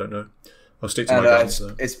 23-25, I don't know. I'll stick to my guns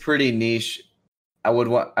there. It's pretty niche.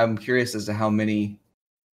 I'm curious as to how many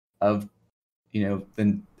of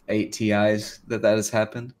the 8 TIs that has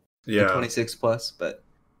happened. Yeah. 26 plus, but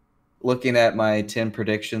looking at my 10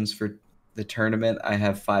 predictions for the tournament, I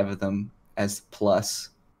have 5 of them as plus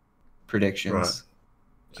predictions. Right.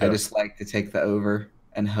 Yeah. I just like to take the over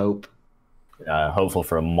and hope. Hopeful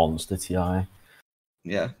for a monster TI.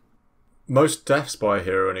 Yeah. Most deaths by a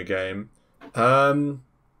hero in a game.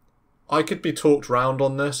 I could be talked round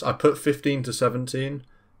on this. I put 15 to 17.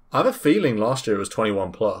 I have a feeling last year it was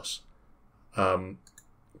 21 plus. But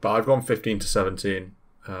I've gone 15 to 17.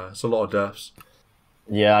 It's a lot of deaths.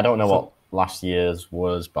 Yeah, I don't know what last year's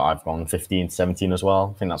was, but I've gone 15 to 17 as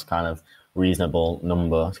well. I think that's kind of reasonable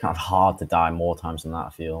number. It's kind of hard to die more times than that, I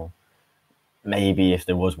feel. Maybe if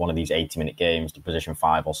there was one of these 80-minute games, the position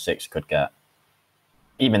 5 or 6 could get.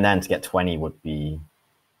 Even then, to get 20 would be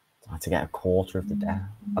to get a quarter of the death.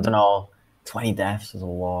 I don't know. 20 deaths is a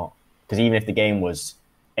lot. Because even if the game was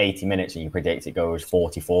 80 minutes and you predict it goes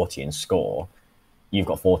 40-40 and score, you've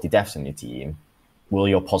got 40 deaths in your team. Will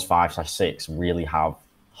your POS 5/6 really have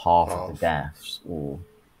half of the deaths? Ooh.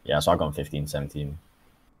 Yeah, so I've gone 15-17.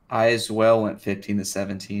 I as well went 15 to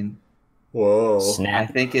 17. Whoa. Snap.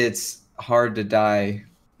 I think it's hard to die.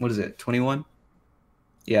 What is it, 21?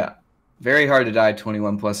 Yeah. Very hard to die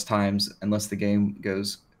 21 plus times unless the game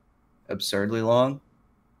goes absurdly long.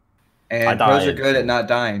 And pros are good at not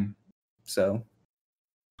dying. So.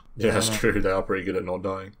 Yeah, that's true. They are pretty good at not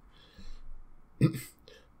dying.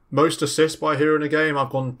 Most assists by hero in a game, I've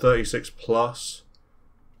gone 36 plus.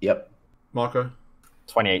 Yep. Marco?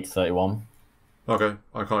 28 to 31. Okay,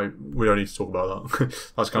 we don't need to talk about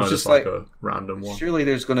that. That's kind of just like a random one. Surely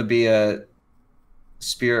there's going to be a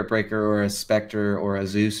Spirit Breaker or a Spectre or a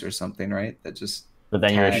Zeus or something, right? That just. But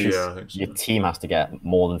then your team has to get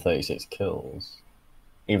more than 36 kills.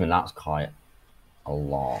 Even that's quite a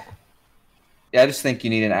lot. Yeah, I just think you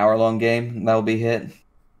need an hour-long game. That'll be hit.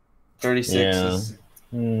 36 is...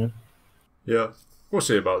 Yeah, we'll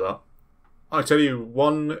see about that. I tell you,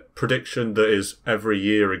 one prediction that is every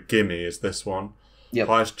year a gimme is this one. Yep.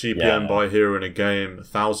 Highest GPM by hero in a game,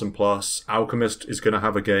 1,000 plus. Alchemist is going to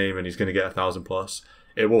have a game and he's going to get 1,000 plus.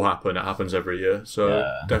 It will happen. It happens every year. So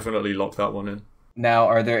definitely lock that one in. Now,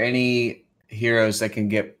 are there any heroes that can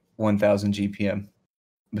get 1,000 GPM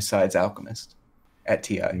besides Alchemist at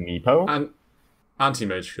TI? Meepo? And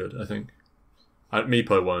Anti-Mage could, I think.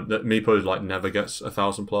 Meepo won't. Meepo like never gets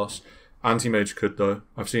 1,000 plus. Anti-Mage could though.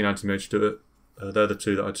 I've seen Anti-Mage do it. They're the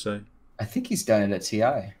two that I'd say. I think he's done it at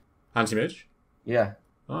TI. Anti-Mage? Yeah.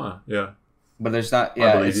 Ah, yeah. But there's not.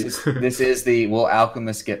 Yeah, this is the will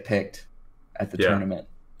Alchemist get picked at the tournament?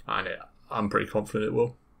 I'm pretty confident it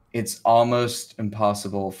will. It's almost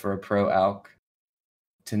impossible for a pro Alch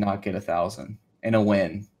to not get 1,000 in a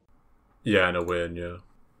win. Yeah, in a win. Yeah.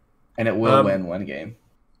 And it will win one game.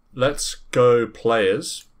 Let's go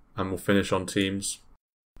players, and we'll finish on teams.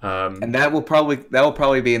 And that will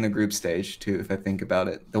probably be in the group stage too, if I think about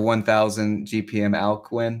it. The 1,000 GPM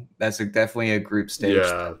Alch win. That's definitely a group stage.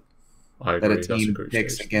 Yeah, I agree. That a team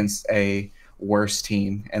picks against a worse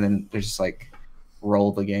team, and then they just like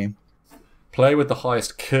roll the game. Play with the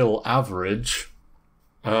highest kill average.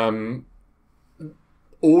 All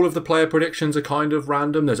of the player predictions are kind of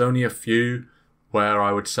random. There's only a few where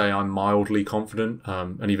I would say I'm mildly confident,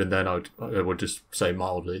 and even then I would just say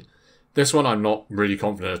mildly. This one I'm not really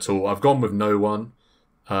confident at all. I've gone with no one.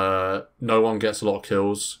 No one gets a lot of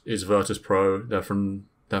kills. It's Virtus Pro. They're from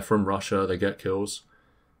Russia. They get kills.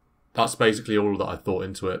 That's basically all that I thought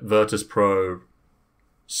into it. Virtus Pro,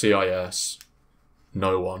 CIS,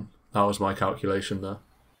 no one. That was my calculation there.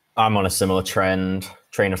 I'm on a similar train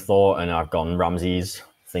of thought, and I've gone Ramses,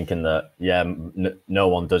 thinking that no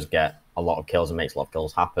one does get a lot of kills and makes a lot of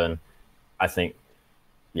kills happen. I think,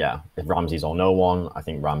 if Ramses or no one, I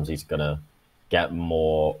think Ramses gonna get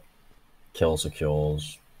more kill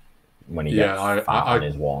secures when he gets fat on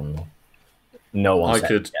his one. No one. I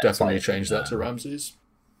could definitely change that to Ramses.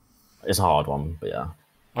 It's a hard one, but yeah.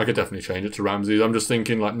 I could definitely change it to Ramses. I'm just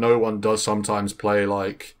thinking like no one does sometimes play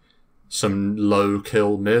like some low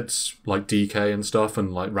kill mids like DK and stuff,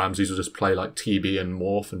 and like Ramses will just play like TB and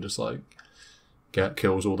Morph and just like get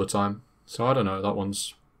kills all the time. So I don't know, that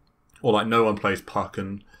one's... Or like no one plays Puck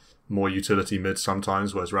and more utility mids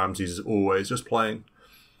sometimes, whereas Ramses is always just playing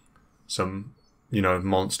some,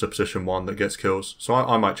 monster position 1 that gets kills. So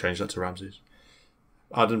I might change that to Ramses.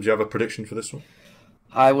 Adam, do you have a prediction for this one?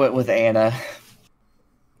 I went with Anna.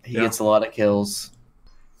 He gets a lot of kills.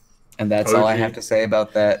 And that's all I have to say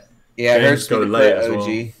about that. Yeah, it hurts me to play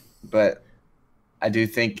OG, but I do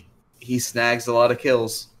think he snags a lot of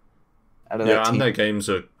kills out of that team. And their games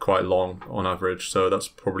are quite long on average, so that's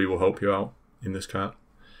probably will help you out in this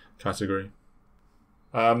category.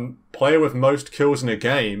 Player with most kills in a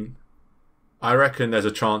game, I reckon there's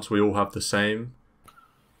a chance we all have the same.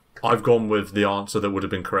 I've gone with the answer that would have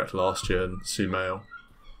been correct last year, Sumail.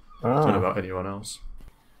 I don't know about anyone else.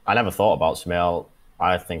 I never thought about Sumail.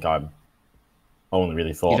 I think I only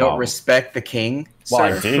really thought You don't respect the king,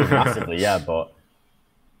 Well, sir? I do, massively, yeah, but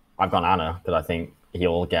I've gone Anna, because I think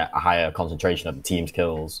he'll get a higher concentration of the team's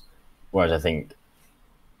kills, whereas I think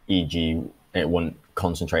EG, it wouldn't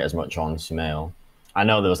concentrate as much on Sumail. I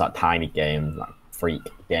know there was that tiny game, that freak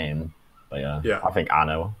game, but yeah. I think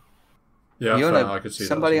Anna. Yeah, I could see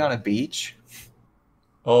somebody that. on a beach?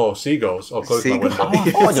 Oh, seagulls. I'll close my window.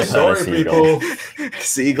 I just heard a Sorry, seagull. people.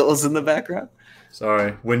 Seagulls in the background?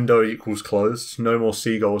 Sorry. Window equals closed. No more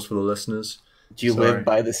seagulls for the listeners. Do you live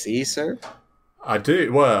by the sea, sir? I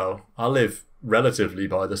do. Well, I live relatively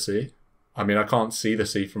by the sea. I mean, I can't see the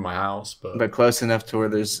sea from my house, but close enough to where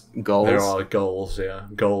there's gulls. There are gulls, yeah.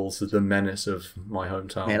 Gulls are the menace of my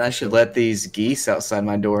hometown. Man, I should let these geese outside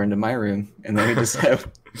my door into my room, and then we just have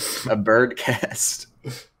a bird cast.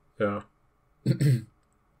 Yeah.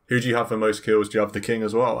 Who do you have for most kills? Do you have the king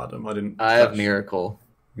as well, Adam? I have Miracle.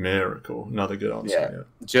 Miracle. Another good answer.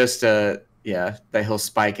 Yeah. Just that he'll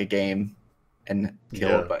spike a game and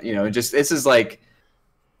kill. But this is like,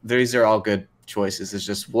 these are all good choices. It's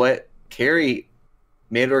just what carry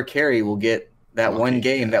mid or carry will get that one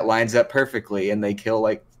game that lines up perfectly, and they kill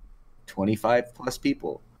like 25 plus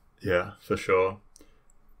people. Yeah, for sure.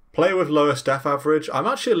 Play with lowest death average. I'm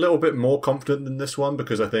actually a little bit more confident than this one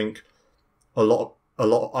because I think a lot.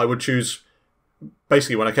 I would choose.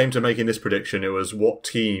 Basically, when I came to making this prediction, it was what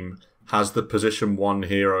team has the position 1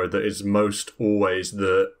 hero that is most always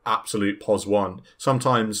the absolute pos 1.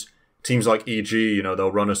 Sometimes teams like EG,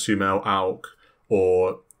 they'll run a Sumail Auk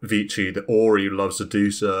or Vici. The Ori loves a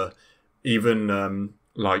Dusa. Even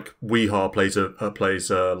like Weehar plays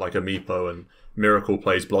like a Meepo, and Miracle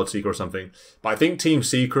plays Bloodseeker or something. But I think Team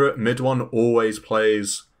Secret, mid one, always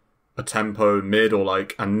plays a tempo mid,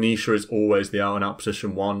 and Nisha is always the out-and-out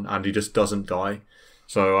position 1, and he just doesn't die.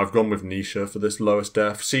 So I've gone with Nisha for this lowest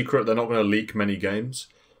death. Secret, they're not going to leak many games.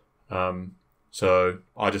 So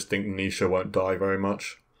I just think Nisha won't die very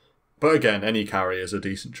much. But again, any carry is a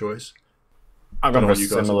decent choice. I'm going for a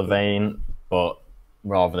similar vein, but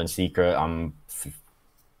rather than Secret, I'm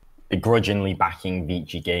begrudgingly backing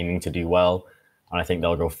Vici Gaming to do well. And I think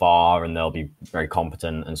they'll go far and they'll be very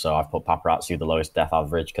competent. And so I've put Paparazzi the lowest death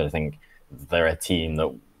average because I think they're a team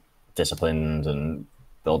that disciplined and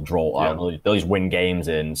they'll they'll just win games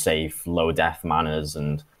in safe, low death manners.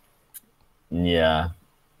 And yeah,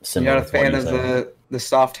 you're not a fan of the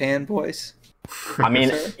soft hand boys? I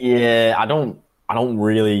mean, yeah, I don't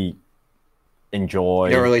really enjoy.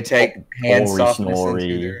 You don't really take hand softness Snorey.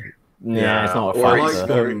 into their... Yeah, it's not a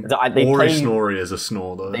factor. Ori Snorey is a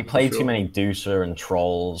snore, though. They play too many Dusa and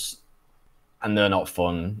Trolls, and they're not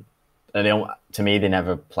fun. They don't. To me, they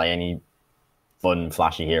never play any fun,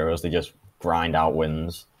 flashy heroes. They just grind out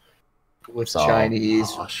wins. With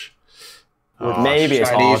Chinese. Maybe it's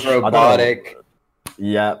Chinese robotic.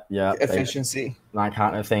 Yeah. Efficiency. That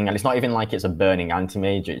kind of thing. And it's not even like it's a burning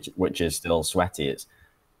anti-mage, which is still sweaty.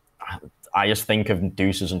 I just think of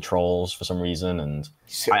Deuces and Trolls for some reason, and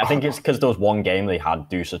I think it's because there was one game they had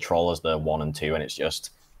Deuce or Troll as the 1 and 2, and it's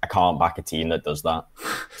just I can't back a team that does that.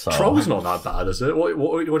 So, Troll's not that bad, is it? What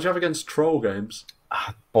do you have against Troll games?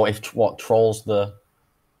 But if Troll's the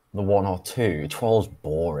 1 or 2, Troll's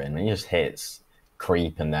boring. He just hits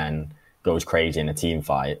creep and then goes crazy in a team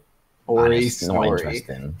fight. Or it's not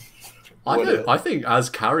interesting. I think as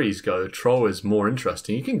carries go, Troll is more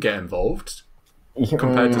interesting. You can get involved.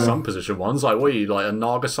 Compared to some position ones, like what are you like a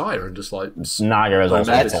Naga Sire and just like Naga is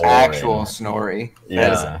also that's actual Snorey.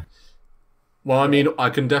 Yeah. Well, I mean, I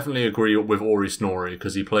can definitely agree with Ori Snorey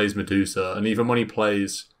because he plays Medusa, and even when he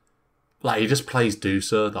plays, he just plays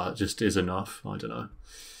Dusa, that just is enough. I don't know.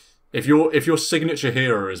 If your signature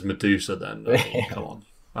hero is Medusa, then come on,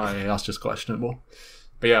 that's just questionable.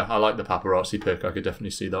 But yeah, I like the Paparazzi pick. I could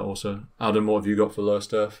definitely see that also. Adam, what have you got for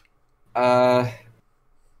lowest death?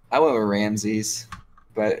 I went with Ramses,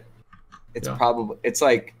 but it's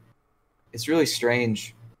it's really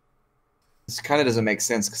strange. This kind of doesn't make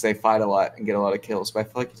sense because they fight a lot and get a lot of kills, but I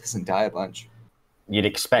feel like he doesn't die a bunch. You'd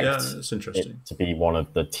expect it's interesting it to be one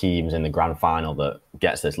of the teams in the grand final that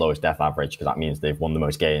gets this lowest death average because that means they've won the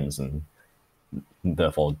most games and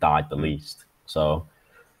therefore died the least. So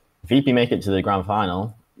if VP make it to the grand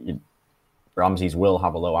final, Ramses will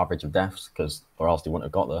have a low average of deaths or else they wouldn't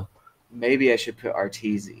have got there. Maybe I should put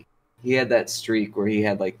Arteezy. He had that streak where he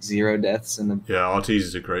had 0 deaths in the... Yeah,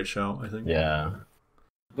 Arteezy's a great shout, I think. Yeah.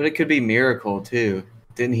 But it could be Miracle, too.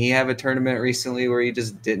 Didn't he have a tournament recently where he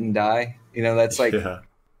just didn't die? That's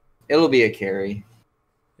It'll be a carry.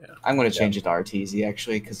 Yeah. I'm going to change it to Arteezy,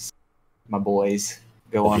 actually, because my boys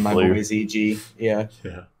go on my boys EG. Yeah.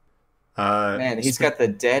 Yeah. Man, he's got the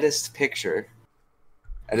deadest picture.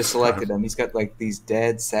 I just selected him. He's got these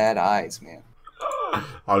dead, sad eyes, man.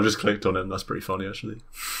 I just clicked on him. That's pretty funny, actually.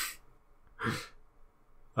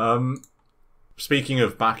 Speaking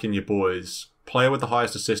of backing your boys, player with the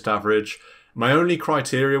highest assist average. My only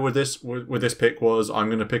criteria with this pick was I'm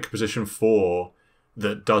going to pick a position 4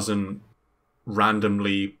 that doesn't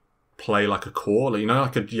randomly play like a core.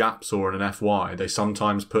 Like a Yaps or an FY. They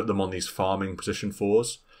sometimes put them on these farming position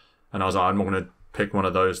 4s, and I was like, I'm not going to pick one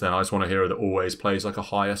of those. Then I just want a hero that always plays like a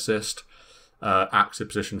high assist. Axe at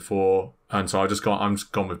position 4, and so I'm just gone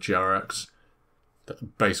with GRX.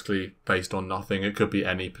 Basically based on nothing. It could be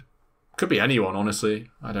anyone,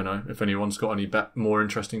 honestly. I don't know if anyone's got any more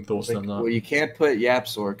interesting thoughts than that. Well, you can't put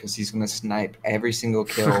Yapsor because he's going to snipe every single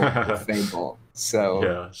kill with Fable. So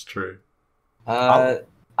yeah, it's true. I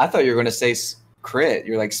thought you were going to say Crit.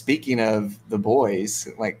 You're speaking of the boys,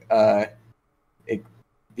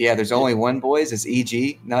 there's only one boys. It's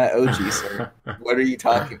EG, not OG. So what are you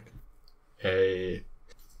talking? Hey.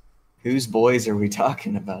 Whose boys are we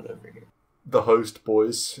talking about over here? The host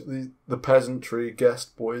boys. The peasantry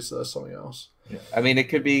guest boys. There's something else. Yeah. I mean, it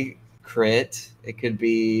could be Crit. It could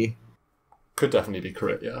be definitely be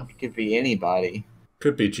crit. Yeah, anybody.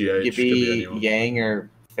 could be GH. It could Could be be anyone. Yang or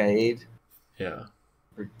Fade Yeah,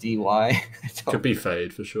 or DY. could be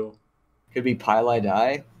Fade for sure. Could be Pili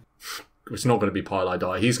Die. It's not going to be Pili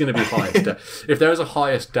Die. He's going to be highest death. If there is a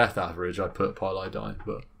highest death average, I'd put Pili Die.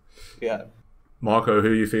 But Yeah. Marco, who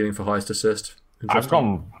are you feeling for highest assist? I've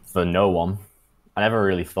gone for no one. I never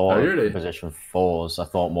really thought of position fours. I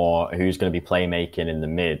thought more who's going to be playmaking in the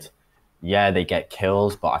mid. Yeah, they get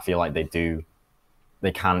kills, but I feel like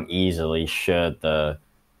they can easily share the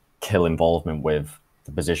kill involvement with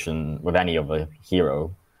the position with any other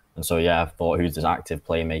hero. And so yeah, I thought who's this active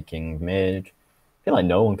playmaking mid. I feel like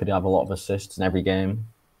no one could have a lot of assists in every game.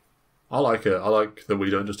 I like it. I like that we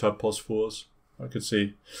don't just have pos fours. I could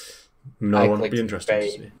see no one would be interested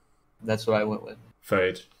to see. That's what I went with.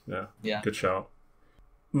 Fade. Yeah. Good shout.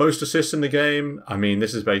 Most assists in the game. I mean,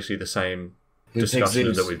 this is basically the same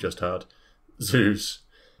discussion that we've just had. Zeus.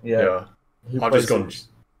 Yeah. I've just gone. Zeus?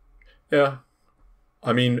 Yeah.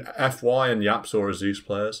 I mean, FY and Yapsaw are Zeus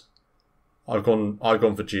players. I've gone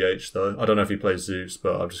for GH though. I don't know if he plays Zeus,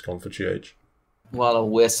 but I've just gone for GH. A lot of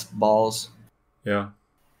wisp balls. Yeah.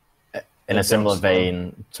 In a similar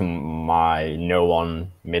vein to my no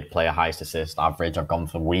one mid player highest assist average, I've gone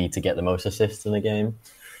for Wee to get the most assists in the game.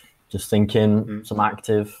 Just thinking some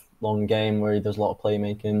active long game where he does a lot of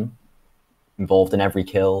playmaking, involved in every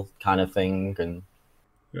kill kind of thing, and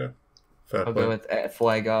yeah, fair I'll play. go with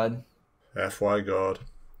FY God. FY God.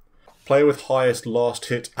 Player with highest last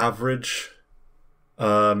hit average.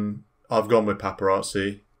 I've gone with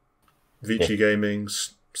Paparazzi, Vici Gaming,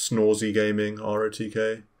 Snorzy Gaming,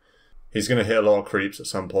 ROTK. He's going to hit a lot of creeps at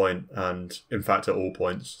some point, and in fact at all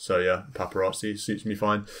points. So yeah, Paparazzi suits me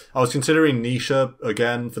fine. I was considering Nisha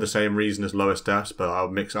again for the same reason as lowest deaths, but I'll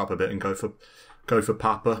mix up a bit and go for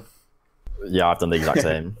Papa. Yeah, I've done the exact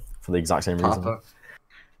same for the exact same reason.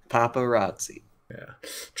 Paparazzi. Yeah,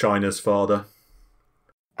 China's father.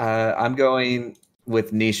 I'm going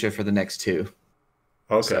with Nisha for the next two.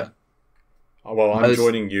 Okay. So, well, I'm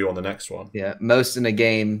joining you on the next one. Yeah, most in a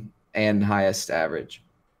game and highest average.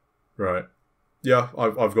 Right. Yeah,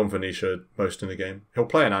 I've gone for Nisha most in the game. He'll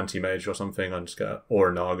play an anti-mage or something or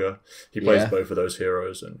a Naga. He plays both of those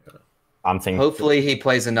heroes. And I'm thinking hopefully he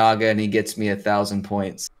plays a Naga and he gets me 1,000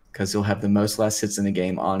 points because he'll have the most last hits in the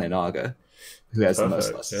game on a Naga who has the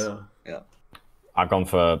most last hits. Yeah. I've gone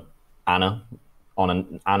for Anna on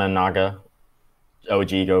an Anna Naga. OG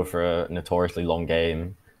go for a notoriously long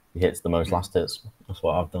game. He hits the most last hits. That's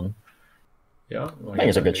what I've done. Yeah. I think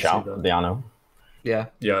it's a good shout, the Anna. Yeah.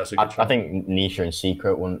 Yeah, it's a good shout. I think Nisha and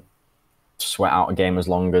Secret won't sweat out a game as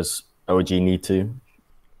long as OG need to.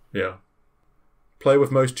 Yeah. Play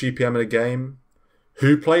with most GPM in a game.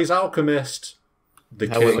 Who plays Alchemist? The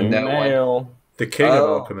king. The king of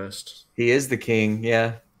Alchemist. He is the king,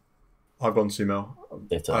 yeah. I've gone Sumel.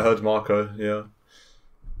 I heard Marco, yeah.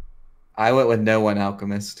 I went with no one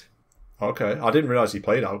Alchemist. Okay. I didn't realise he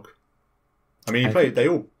played Alch. I mean, they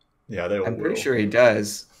all I'm pretty sure he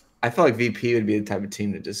does. I feel like VP would be the type of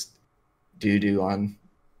team to just do on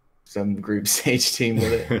some group stage team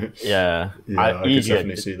with it. Yeah. I could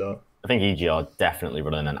definitely see that. I think EG are definitely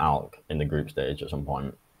running an Alch in the group stage at some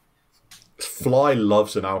point. Fly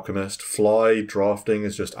loves an Alchemist. Fly drafting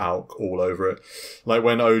is just Alch all over it. Like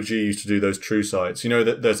when OG used to do those true sites, you know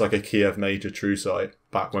that there's like a Kiev major true site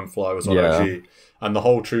back when Fly was on OG, and the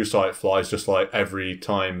whole true site Fly's just like every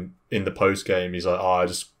time in the post game he's like, I'm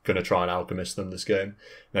just gonna try and Alchemist them this game. And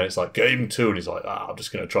then it's like game 2 and he's like, I'm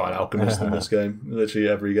just gonna try and Alchemist them this game. Literally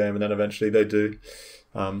every game, and then eventually they do.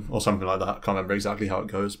 Or something like that. I can't remember exactly how it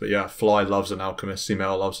goes, but yeah, Fly loves an Alchemist.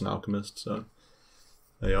 Cmail loves an Alchemist. So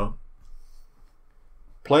there you are.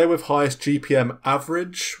 Player with highest GPM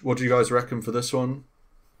average. What do you guys reckon for this one?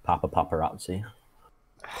 Paparazzi.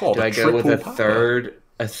 Oh, do I go with a third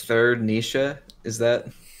Nisha? Is that?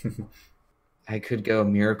 I could go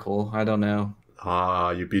Miracle. I don't know.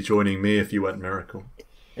 You'd be joining me if you went Miracle.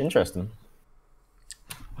 Interesting.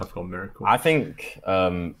 I've gone Miracle. I think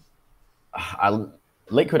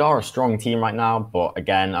Liquid are a strong team right now, but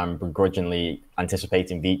again, I'm begrudgingly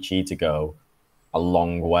anticipating Vici to go a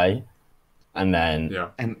long way. And then,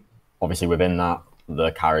 and obviously within that,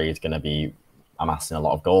 the carry is going to be amassing a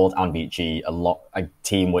lot of gold, and Vici a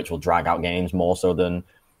team which will drag out games more so than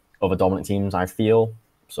other dominant teams, I feel.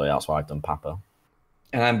 So yeah, that's why I've done Papa.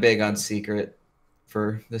 And I'm big on Secret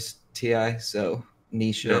for this TI, so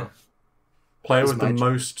Nisha. Yeah. Player with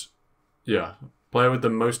the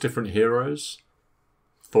most different heroes.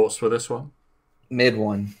 Thoughts for this one? Mid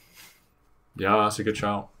one. Yeah, that's a good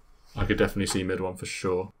shout. I could definitely see mid one for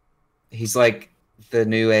sure. He's like the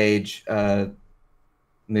new age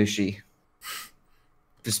Mushi.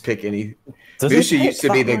 Just pick any. Does it Mushi pick used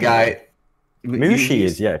to be that the many? guy. Mushi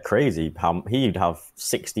is crazy. How he'd have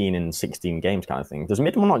 16 in 16 games kind of thing. Does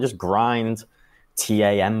Midman not just grind TA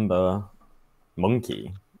Ember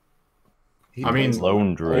Monkey? I mean,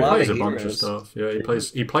 Lone Druid. he lot plays of a bunch of heroes. stuff. Yeah,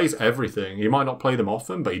 he plays everything. He might not play them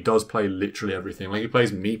often, but he does play literally everything. Like he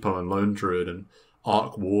plays Meepo and Lone Druid and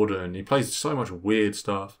Arc Warden. He plays so much weird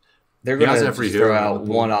stuff. They're He going has to every throw hero in out the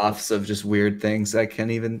pool. one-offs of just weird things I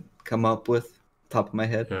can't even come up with top of my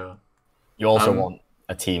head. Yeah. You also want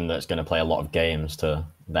a team that's going to play a lot of games to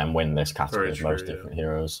then win this category Very of true, most yeah. different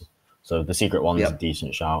heroes. So the secret one's Yep. a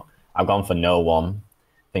decent shout. I've gone for no one,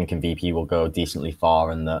 thinking VP will go decently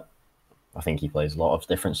far, and that I think he plays a lot of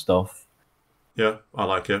different stuff. Yeah, I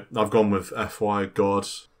like it. I've gone with FY God.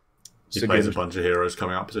 He So plays good. a bunch of heroes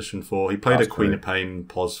coming out position 4. He played That's a Queen true. of Pain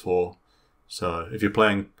pos 4. So if you're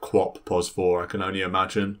playing Quap pos 4, I can only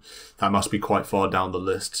imagine that must be quite far down the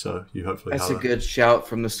list. So you hopefully That's have a good shout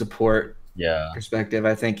from the support Yeah. perspective.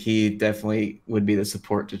 I think he definitely would be the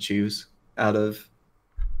support to choose out of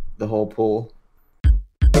the whole pool.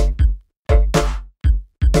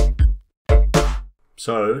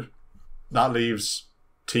 So that leaves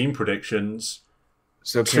team predictions.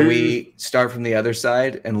 So can Two- we start from the other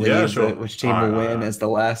side and leave Yeah, sure. which team Alright, will win alright. as the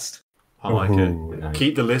last? I like Ooh, it. nice.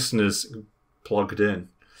 Keep the listeners plugged in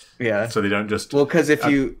Yeah. so they don't just. Well, because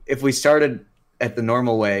if we started at the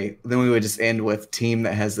normal way, then we would just end with team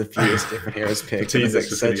that has the fewest different heroes the picked. team It's that's like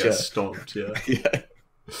just going to such get a stomped. Yeah. yeah.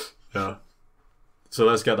 Yeah. So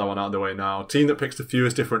let's get that one out of the way now. Team that picks the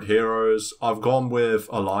fewest different heroes. I've gone with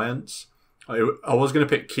Alliance. I was going to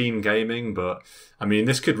pick Keen Gaming, but I mean,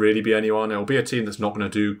 this could really be anyone. It'll be a team that's not going to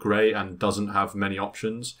do great and doesn't have many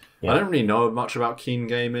options. Yeah. I don't really know much about Keen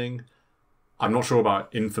Gaming. I'm not sure about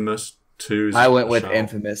Infamous 2. I went with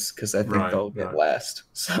Infamous because I think Right, they'll get right. last.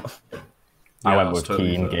 So I Yeah, went that's with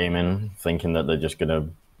totally Keen fair. Gaming, thinking that they're just going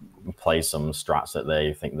to play some strats that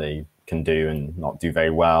they think they can do and not do very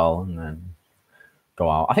well, and then go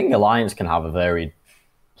out. I think the Alliance can have a varied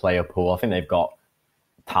player pool. I think they've got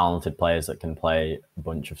talented players that can play a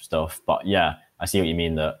bunch of stuff. But yeah, I see what you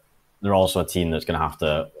mean, that they're also a team that's going to have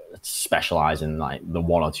to specialize in like the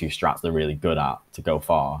one or two strats they're really good at to go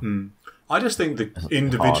far. I just think that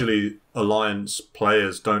individually Alliance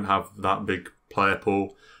players don't have that big player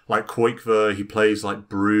pool. Like Quoikver, he plays like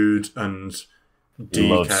Brood and He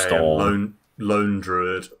loves DK Storm. and Lone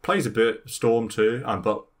Druid. Plays a bit Storm too,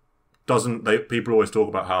 but doesn't. People always talk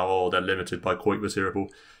about how they're limited by Quoikver's hero pool.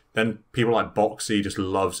 Then people like Boxy just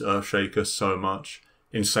loves Earthshaker so much.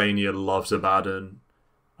 Insania loves Abaddon.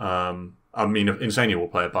 I mean, Insania will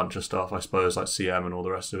play a bunch of stuff, I suppose, like CM and all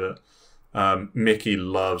the rest of it. Mickey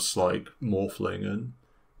loves like Morphling, and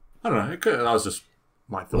I don't know. That was just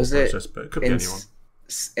my thought Was it process, but it could be anyone.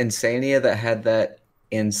 Insania that had that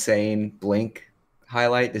insane blink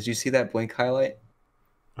highlight. Did you see that blink highlight?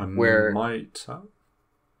 where- might have.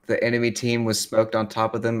 The enemy team was smoked on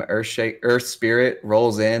top of them. Earth Spirit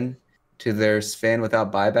rolls in to their Sven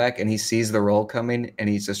without buyback, and he sees the roll coming, and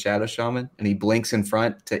he's a Shadow Shaman, and he blinks in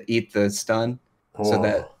front to eat the stun,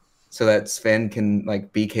 Oh, so that Sven can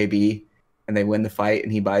like BKB, and they win the fight,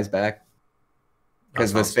 and he buys back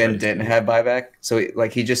because the sounds Sven tasty. didn't have buyback. So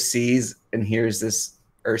he just sees and hears this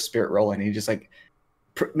Earth Spirit rolling. And he just like,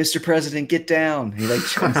 Mr. President, get down! He like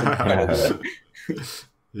jumps in front of them.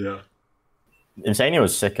 yeah. Insania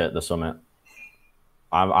was sick at the summit.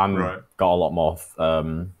 I'm Right. got a lot more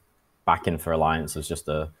backing for Alliance as just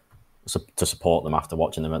to support them after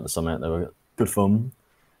watching them at the summit. They were good fun.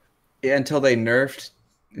 Yeah, until Valve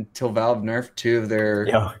nerfed two of their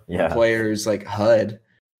Yeah. players like HUD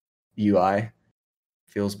UI.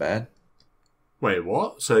 Feels bad. Wait,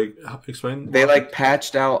 what? So explain. They like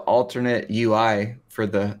patched out alternate UI for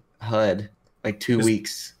the HUD like 2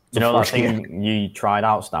 weeks. Do you know that before- thing you tried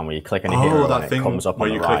out, Stan, where you click on a hero Oh, and that it thing comes up where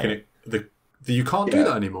on the you right, click in it. You can't do Yeah.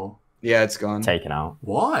 that anymore. Yeah, it's gone. taken out.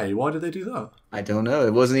 Why? Why did they do that? I don't know.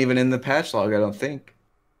 It wasn't even in the patch log, I don't think.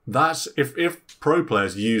 That's if pro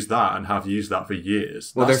players use that and have used that for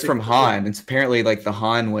years. Well, they're that's from Han. It's apparently like the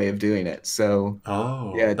Han way of doing it. So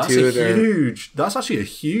Oh, Yeah, that's two a of their- huge. That's actually a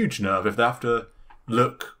huge nerve if they have to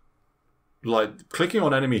look. Like clicking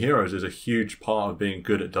on enemy heroes is a huge part of being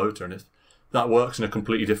good at Dota, and if that works in a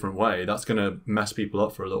completely different way, that's going to mess people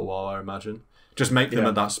up for a little while. I imagine. Just make them Yeah.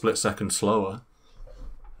 at that split second slower.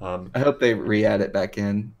 I hope they re-add it back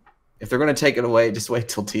in. If they're going to take it away, just wait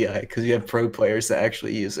till TI because you have pro players that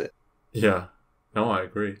actually use it. Yeah, no, I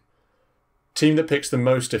agree. Team that picks the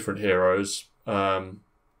most different heroes. I've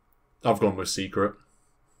gone with Secret.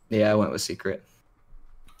 Yeah, I went with Secret.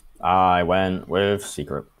 I went with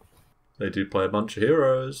Secret, They do play a bunch of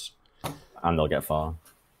heroes. and they'll get far.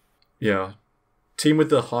 Yeah. Team with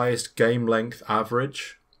the highest game length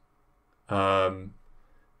average. The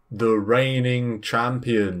reigning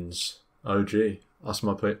champions. OG. That's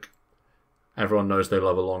my pick. Everyone knows they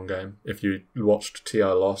love a long game. If you watched TI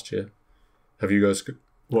last year, what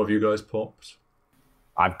have you guys popped?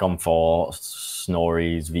 I've gone for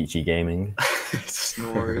Snorey's Vici Gaming.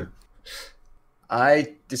 Snorey.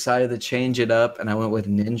 I decided to change it up, and I went with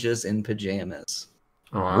Ninjas in Pajamas.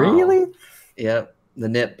 Oh, wow. Really? Yep, the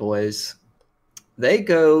Knit Boys.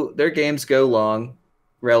 Their games go long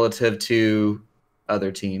relative to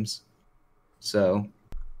other teams. So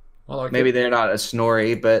maybe they're not a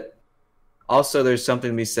Snorey, but also there's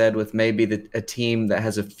something to be said with maybe a team that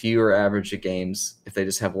has a fewer average of games, if they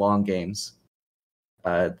just have long games,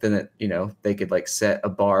 then they could like set a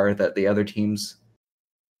bar that the other teams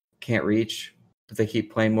can't reach if they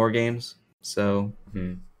keep playing more games. So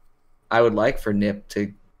I would like for Nip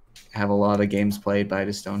to have a lot of games played, but I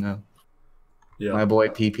just don't know. Yeah. My boy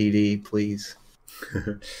PPD, please.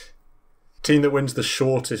 Team that wins the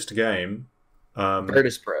shortest game.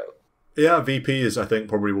 Virtus Pro. Yeah, VP I think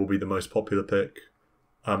probably will be the most popular pick.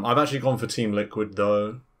 I've actually gone for Team Liquid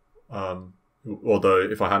though. Although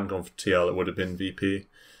if I hadn't gone for TL, it would have been VP.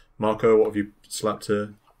 Marco, what have you slapped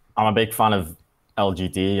here? I'm a big fan of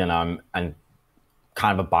LGD, and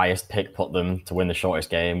kind of a biased pick put them to win the shortest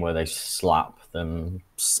game, where they slap them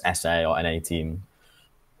SA or NA team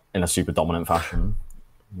in a super dominant fashion.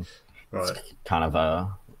 Right. It's kind of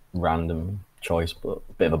a random choice, but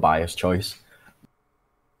a bit of a biased choice.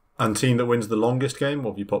 And team that wins the longest game,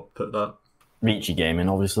 what have you put that? Vici Gaming,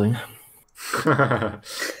 obviously. How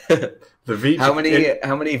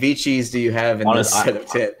many Vicis do you have in this set of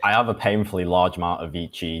 10? I have a painfully large amount of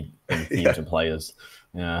Vici in teams and players.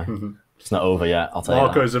 Yeah. It's not over yet, I'll tell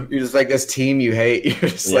you that. You're just like this team you hate.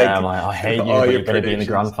 You're just I'm like, I hate you, but you're going to be in the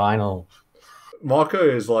grand final.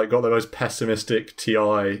 Marco has got the most pessimistic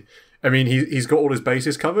TI. I mean, he's got all his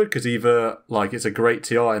bases covered, because either it's a great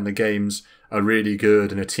TI and the games are really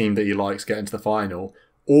good and a team that he likes get into the final,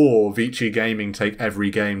 or Vici Gaming take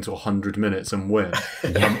every game to 100 minutes and win.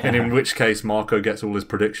 And in which case Marco gets all his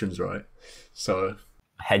predictions right. So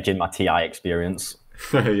hedging my TI experience.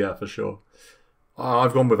 Yeah, for sure.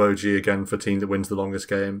 I've gone with OG again for team that wins the longest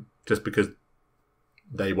game, just because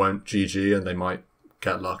they won't GG and they might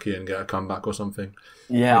get lucky and get a comeback or something.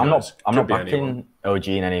 Yeah, I'm not backing OG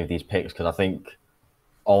in any of these picks, because I think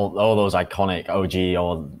all those iconic OG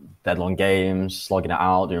or dead long games, slogging it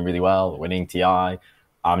out, doing really well, winning TI,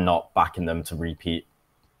 I'm not backing them to repeat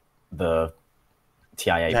the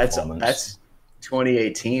TIA performance. That's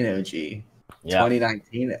 2018 OG. Yeah.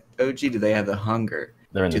 2019 OG, do they have the hunger?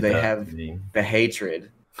 Do they have the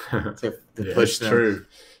hatred to push them? True.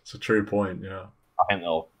 It's a true point, yeah. I think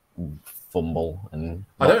they'll fumble and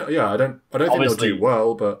I don't think they'll do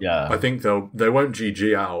well, but yeah. I think they won't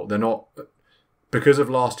GG out. They're not, because of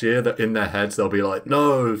last year, that in their heads they'll be like,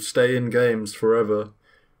 no, stay in games forever.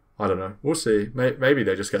 I don't know. We'll see. Maybe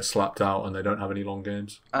they just get slapped out and they don't have any long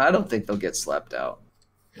games. I don't think they'll get slapped out.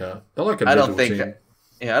 Yeah, they're like a middle team.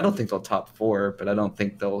 I don't think they'll top 4, but I don't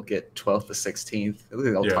think they'll get 12th to 16th. I think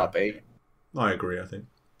they'll top 8. I agree, I think.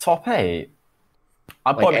 Top 8?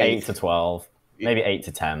 I'd put 8 to 12. Maybe 8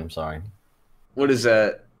 to 10, sorry. What is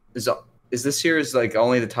that? Is this year's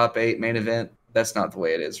only the top 8 main event? That's not the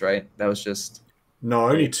way it is, right? That was just... No,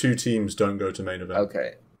 only 2 teams don't go to main event.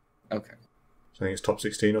 Okay. I think it's top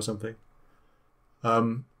 16 or something.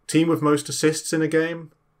 Team with most assists in a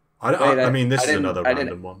game? I mean, this is another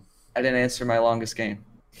random one. I didn't answer my longest game.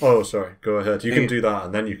 Oh, sorry. Go ahead. You can do that,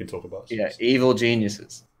 and then you can talk about it. Yeah, Evil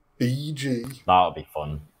Geniuses. EG. That'll be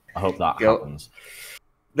fun. I hope that happens.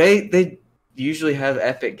 They usually have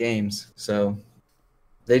epic games, so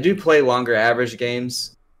they do play longer average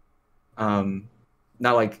games.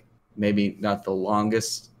 Maybe not the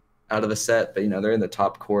longest out of the set, but they're in the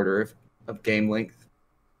top quarter of game length.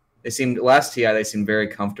 Last TI they seemed very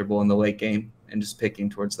comfortable in the late game and just picking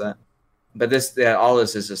towards that. But all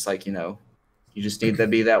this is just you just need to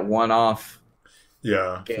be that one-off.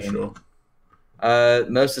 Yeah, game. For sure.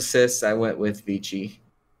 Most assists, I went with Vici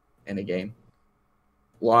in a game.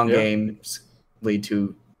 Long games lead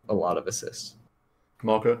to a lot of assists.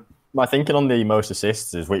 Marco? My thinking on the most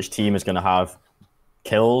assists is which team is going to have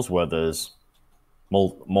kills where there's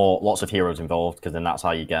lots of heroes involved, because then that's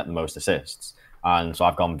how you get the most assists. And so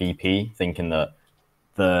I've gone VP, thinking that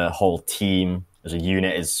the whole team as a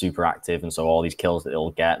unit is super active, and so all these kills that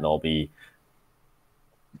it'll get, they'll be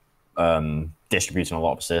distributing a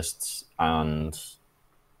lot of assists. And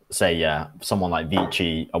someone like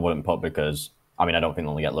Vici I wouldn't put, because I don't think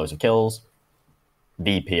they'll get loads of kills.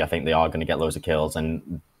 VP, I think they are going to get loads of kills,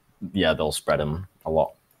 and they'll spread them a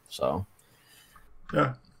lot. So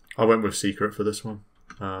yeah, I went with Secret for this one.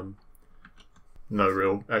 No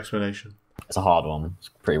real explanation. it's a hard one. It's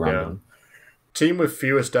pretty random. Yeah. Team with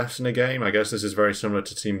fewest deaths in a game. I guess this is very similar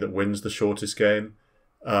to team that wins the shortest game.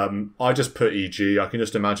 I just put EG. I can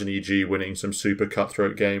just imagine EG winning some super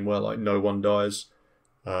cutthroat game where like no one dies.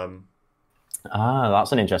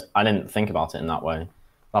 That's an interest. I didn't think about it in that way.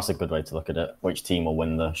 That's a good way to look at it. Which team will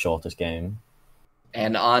win the shortest game?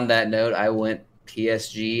 And on that note, I went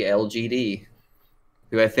PSG LGD,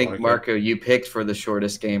 who I think, Marco, you picked for the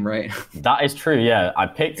shortest game, right? That is true, yeah. I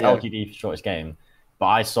picked LGD for shortest game, but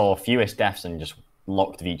I saw fewest deaths and just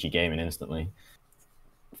locked VG Gaming instantly.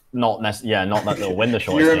 Not that they'll win the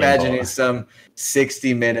shortest You're game. You're imagining some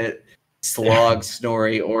 60-minute slog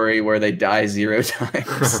Snorey Ori where they die 0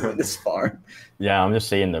 times in this farm. Yeah, I'm just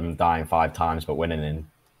seeing them dying 5 times but winning in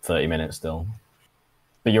 30 minutes still.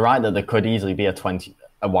 But you're right that there could easily be a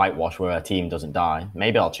whitewash where a team doesn't die.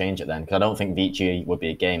 Maybe I'll change it then, because I don't think VG would be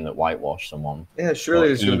a game that whitewashed someone. Yeah, surely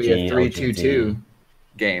there's going to be a 3-2-2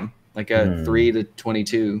 game, like a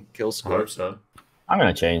 3-22 kill score. I hope so. I'm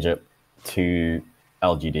going to change it to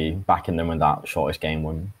LGD, backing them with that shortest game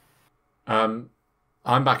win. I'm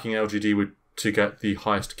backing LGD to get the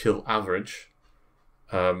highest kill average.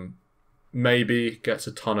 Maybe gets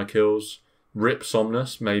a ton of kills. Rip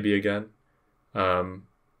Somnus, maybe again.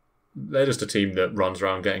 They're just a team that runs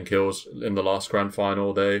around getting kills. In the last grand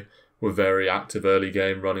final, they were very active early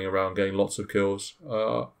game, running around getting lots of kills.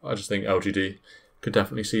 I just think LGD could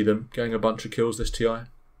definitely see them getting a bunch of kills this TI.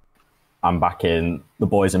 I'm backing the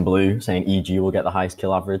boys in blue, saying EG will get the highest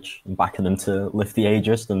kill average. I'm backing them to lift the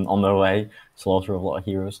Aegis and on their way slaughter a lot of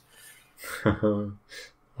heroes.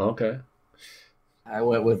 Okay. I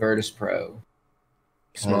went with Virtus Pro.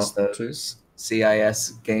 Smart those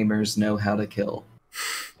CIS gamers know how to kill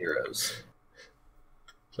heroes.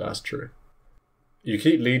 That's true. You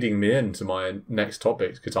keep leading me into my next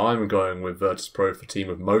topics because I'm going with Virtus Pro for team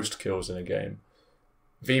with most kills in a game.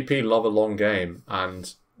 VP love a long game,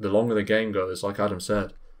 and the longer the game goes, like Adam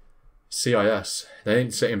said, CIS, they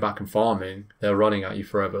ain't sitting back and farming. They're running at you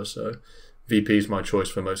forever, so VP's my choice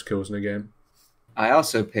for most kills in a game. I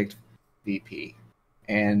also picked VP,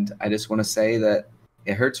 and I just want to say that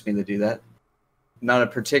it hurts me to do that. Not a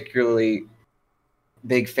particularly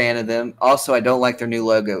big fan of them. Also, I don't like their new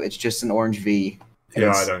logo. It's just an orange V.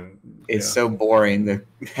 Yeah, I don't. It's so boring to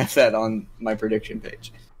have that on my prediction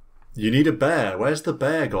page. You need a bear. Where's the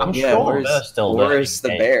bear gone? I'm sure they're still there. Where's the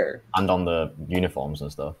bear? And on the uniforms and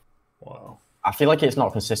stuff. Wow. I feel like it's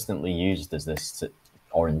not consistently used as this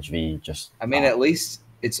orange V. I mean, at least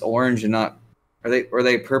it's orange and not. Are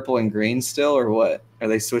they purple and green still, or what? Are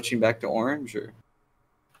they switching back to orange, or?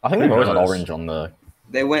 I think they've always had orange on the.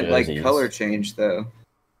 They went jerseys. like color change though.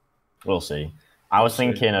 We'll see. I was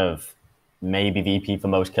thinking of maybe VP for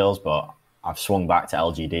most kills, but I've swung back to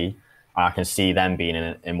LGD. I can see them being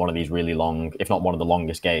in one of these really long, if not one of the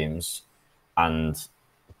longest games, and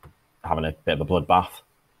having a bit of a bloodbath.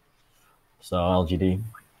 So LGD.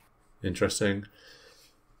 Interesting.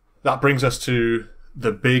 That brings us to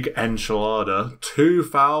the big enchilada.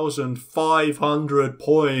 2,500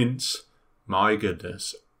 points. My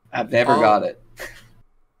goodness. I've never got it.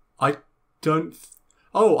 I don't.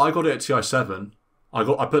 I got it at TI7. I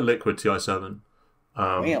put Liquid TI7.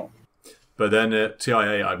 Wow. But then at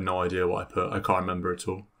TI8, I have no idea what I put. I can't remember at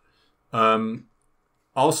all.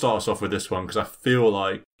 I'll start us off with this one because I feel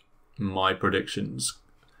like my predictions,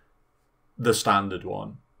 the standard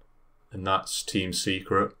one, and that's Team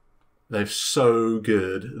Secret. They're so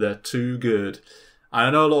good. They're too good. And I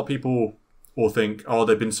know a lot of people will think, oh,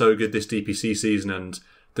 they've been so good this DPC season, and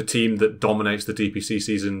the team that dominates the DPC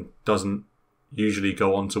season doesn't usually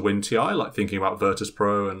go on to win TI, like thinking about Virtus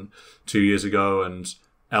Pro and 2 years ago and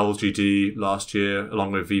LGD last year,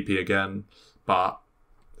 along with VP again. But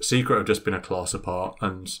Secret have just been a class apart,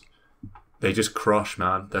 and they just crush,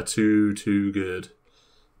 man. They're too good.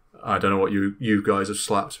 I don't know what you guys have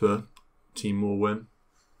slapped for team will win.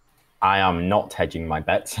 I am not hedging my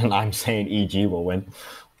bets, and I'm saying EG will win.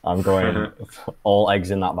 I'm going all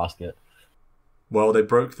eggs in that basket. Well, they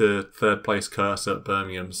broke the third place curse at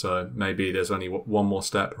Birmingham, so maybe there's only one more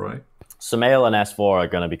step, right? Sumail and S4 are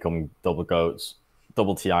going to become double GOATs,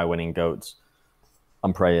 double TI winning GOATs.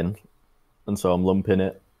 I'm praying. And so I'm lumping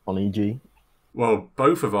it on EG. Well,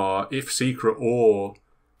 both of our, if Secret or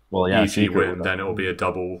EG Secret win, then it'll be a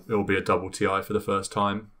double TI for the first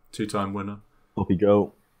time. 2-time winner. Puppy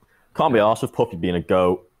GOAT. Can't be arsed with Puppy being a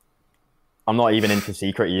GOAT. I'm not even into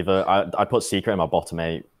Secret either. I put Secret in my bottom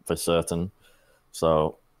 8 for certain.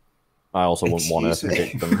 So I also wouldn't want to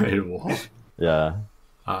predict them. What? Yeah.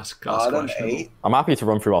 That's Bottom questionable. 8. I'm happy to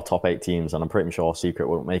run through our top 8 teams, and I'm pretty sure Secret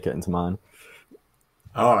won't make it into mine.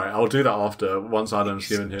 All right, I'll do that after once Adam's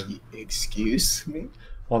given him. Excuse me.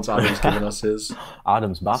 Once Adam's given us his.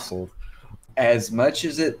 Adam's baffled. As much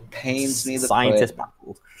as it pains me to Scientist put,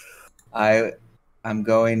 baffled. I'm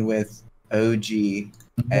going with OG.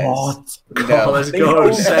 What? No, Let's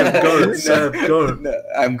go, Seb. Go, No, Seb. Go. no,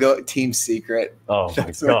 I'm going Team Secret. Oh my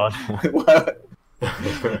That's god. what-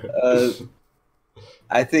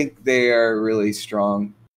 I think they are really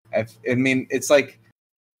strong. I mean, it's like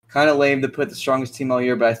kind of lame to put the strongest team all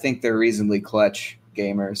year, but I think they're reasonably clutch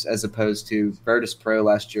gamers as opposed to Virtus Pro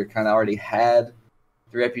last year. Kind of already had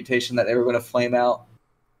the reputation that they were going to flame out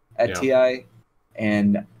at TI,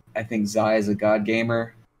 and I think Zai is a god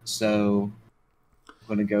gamer, so I'm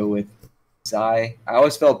going to go with Zai. I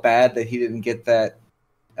always felt bad that he didn't get that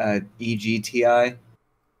EGTI.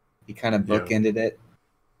 He kind of bookended it.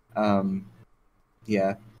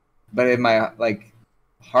 Yeah, but in my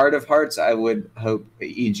heart of hearts, I would hope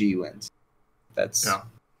EG wins. That's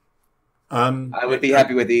I would be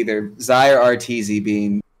happy with either Zai or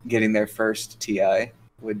RTZ getting their first TI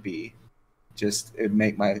would be just it'd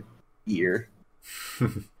make my year.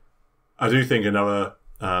 I do think another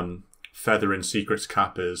feather in Secret's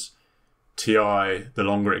cap is TI. The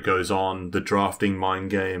longer it goes on, the drafting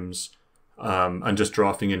mind games, and just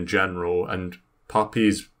drafting in general, and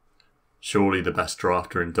Puppy's surely the best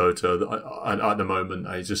drafter in Dota at the moment.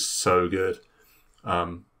 He's just so good.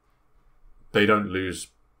 They don't lose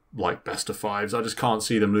like best of fives. I just can't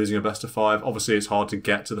see them losing a best of 5. Obviously, it's hard to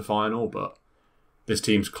get to the final, but this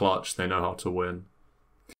team's clutch. They know how to win.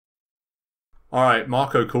 All right,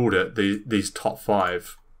 Marco called it. These top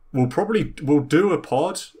 5. We'll do a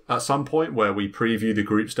pod at some point where we preview the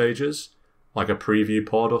group stages, like a preview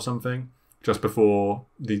pod or something, just before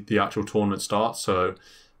the actual tournament starts. So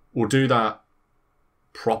we'll do that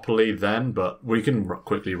properly then, but we can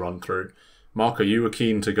quickly run through. Marco, you were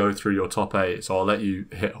keen to go through your top 8, so I'll let you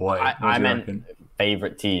hit away. I meant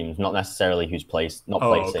favourite teams, not necessarily who's placing.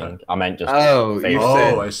 Okay. I meant just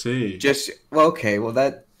I see. Okay.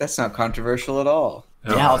 Well, that's not controversial at all.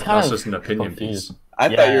 Yeah, I was kind that's of just an opinion confused. piece.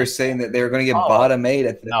 I thought you were saying that they were going to get bottom 8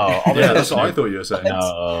 at the Yeah, that's what I thought you were saying.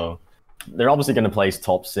 No, they're obviously going to place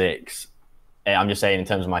top 6. I'm just saying in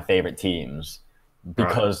terms of my favourite teams,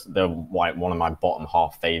 because they're like one of my bottom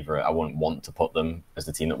half favourite, I wouldn't want to put them as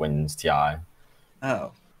the team that wins TI.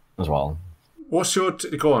 Oh, as well. What's your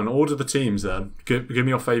go on? Order the teams then. Give me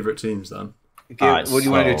your favourite teams then. What do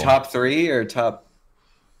you want to do? Top 3 or top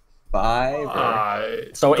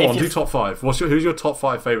 5? So go on, do top 5. Who's your top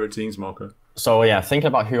 5 favourite teams, Marco? So yeah, thinking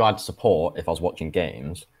about who I'd support if I was watching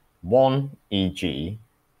games. 1, EG.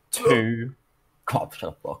 2, God,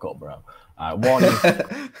 shut the fuck up, bro.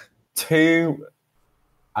 1, 2.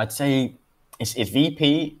 I'd say it's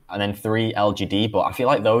VP and then 3 LGD, but I feel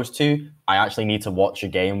like those two, I actually need to watch a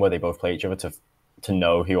game where they both play each other to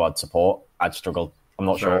know who I'd support. I'd struggle. I'm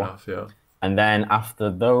not sure. Enough, yeah. And then after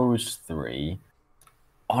those 3,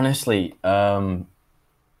 honestly, I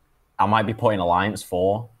might be putting Alliance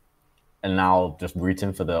 4 and now just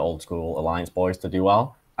rooting for the old school Alliance boys to do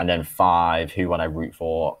well. And then 5, who would I root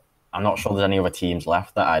for? I'm not sure there's any other teams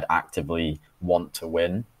left that I'd actively want to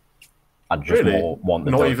win. I'd just more want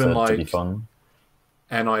the Dota to be fun.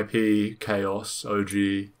 NIP, Chaos, OG.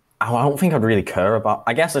 I don't think I'd really care about.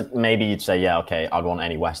 I guess maybe you'd say, yeah, okay, I'd want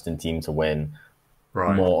any Western team to win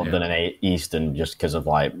more than an Eastern, just because of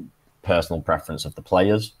like personal preference of the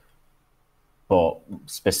players. But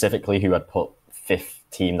specifically, who I'd put 5th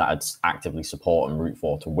team that I'd actively support and root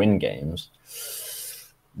for to win games,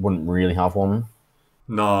 wouldn't really have one.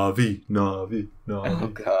 Navi. Oh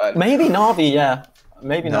god. Maybe Navi, yeah.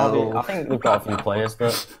 Maybe Navi. I think we've got a few players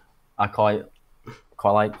that I quite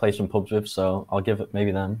like play some pubs with, so I'll give it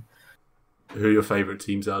maybe them. Who are your favourite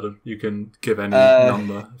teams, Adam? You can give any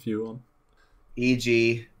number if you want.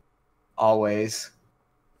 EG, always,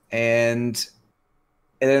 and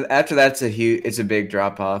then after that's it's a big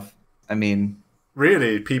drop off. I mean,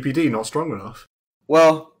 really, PPD not strong enough.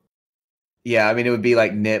 Well, yeah, I mean it would be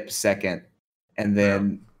like NIP 2nd, and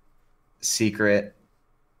then Secret.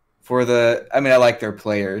 I like their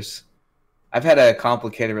players. I've had a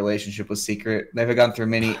complicated relationship with Secret. They've gone through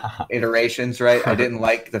many iterations, right? I didn't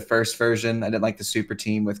like the first version. I didn't like the super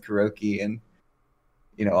team with Kuroki and,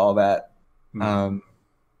 all that.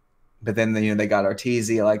 But then, they got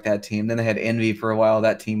Arteezy. I like that team. Then they had Envy for a while.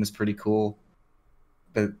 That team was pretty cool.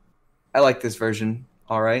 But I like this version.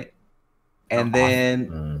 All right. And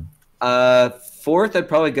then 4th, I'd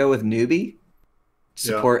probably go with Newbie.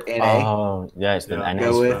 Support NA. Oh, yeah, it's been NA.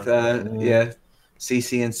 Go with,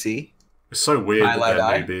 CCNC. It's so weird that Highlight they're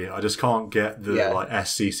eye? newbie. I just can't get the Yeah. like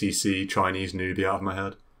SCCC Chinese newbie out of my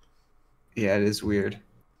head. Yeah, it is weird.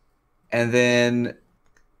 And then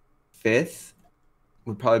 5th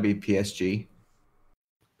would probably be PSG.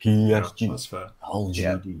 Yeah, PSG. that's fair.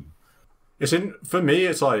 LGD. For me,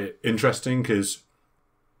 it's like interesting because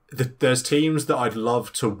there's teams that I'd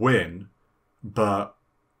love to win, but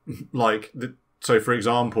like so for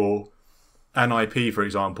example, NIP for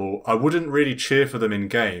example, I wouldn't really cheer for them in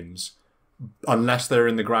games unless they're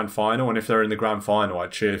in the grand final, and if they're in the grand final,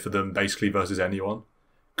 I'd cheer for them basically versus anyone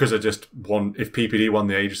because I just want if PPD won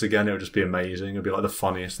the Aegis again, it would just be amazing. It'd be like the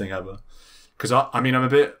funniest thing ever. Because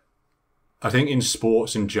I think in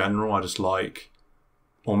sports in general, I just like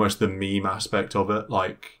almost the meme aspect of it.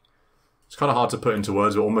 Like, it's kind of hard to put into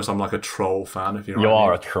words, but almost I'm like a troll fan, if you know You what I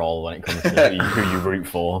are mean. a troll when it comes to who you root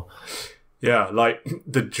for. Yeah, like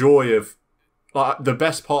the joy of like the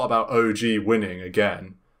best part about OG winning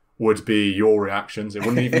again would be your reactions. It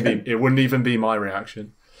wouldn't even be my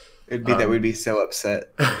reaction. It'd be that we'd be so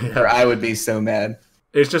upset. Or I would be so mad.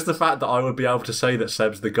 It's just the fact that I would be able to say that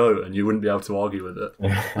Seb's the GOAT and you wouldn't be able to argue with it.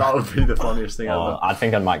 That would be the funniest thing ever. I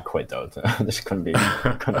think I might quit DotA. This couldn't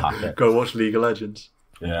happen. Go watch League of Legends.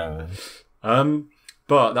 Yeah.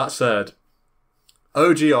 But that said,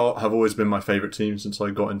 OG have always been my favourite team since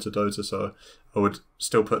I got into Dota, so I would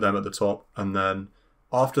still put them at the top. And then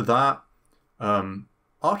after that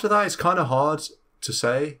it's kind of hard to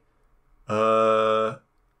say.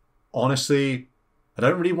 Honestly, I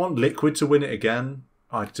don't really want Liquid to win it again.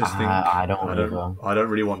 I just think I don't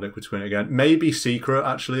really want Liquid to win it again. Maybe Secret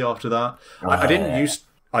actually after that. I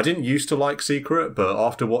didn't used to like Secret, but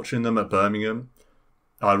after watching them at Birmingham,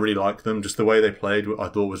 I really like them. Just the way they played, I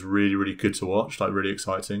thought was really, really good to watch. Like really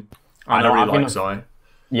exciting. And I really like Zai.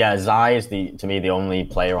 Yeah, Zai is to me the only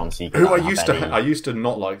player on Secret. Who I used to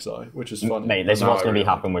not like Zai, which is funny. Mate, this is what's going to be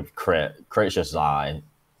happening with Crit. Crit's just Zai.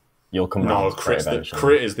 You'll come down to Crit eventually.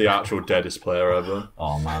 Crit is the actual deadest player ever.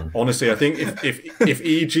 Oh man. Honestly, I think if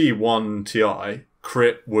EG won TI,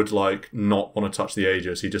 Crit would like not want to touch the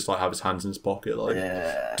Aegis. He'd just like have his hands in his pocket, like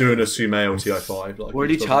doing a Sumail TI5. Like, What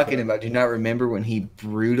are you talking about? Do you not remember when he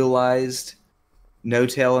brutalized No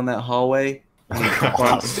Tail in that hallway?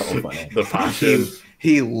 That's so funny. The passion.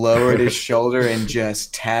 He lowered his shoulder and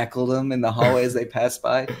just tackled him in the hallway as they passed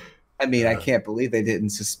by. I mean, I can't believe they didn't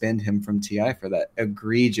suspend him from TI for that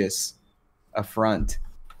egregious affront.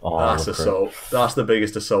 Oh, That's assault. That's the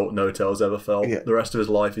biggest assault No Tail's ever felt. Yeah. The rest of his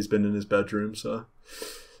life he's been in his bedroom, so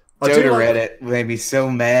Dota Reddit made me so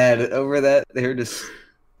mad over that. They're just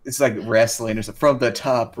it's like wrestling or something from the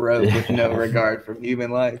top rope with no regard for human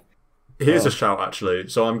life. Here's a shout actually.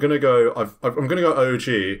 So I'm gonna go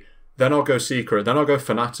OG, then I'll go Secret, then I'll go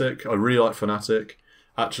Fnatic. I really like Fnatic.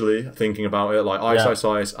 Actually, thinking about it, like Ice,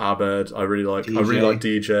 Abed, I really like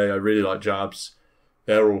DJ, I really like Jabs.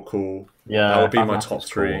 They're all cool. Yeah, that would be my top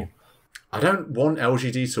three. Cool. I don't want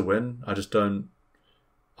LGD to win. I just don't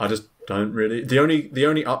really. The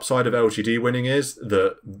only upside of LGD winning is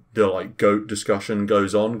that the like GOAT discussion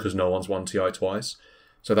goes on because no one's won TI twice.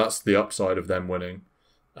 So that's the upside of them winning.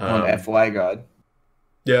 On FY God.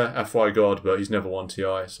 Yeah, FY God, but he's never won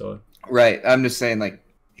TI, so right. I'm just saying like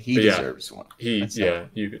he deserves one. You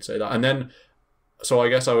could say that. And then so I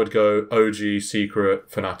guess I would go OG, Secret,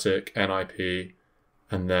 Fnatic, NIP,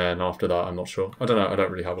 and then after that I'm not sure. I don't know, I don't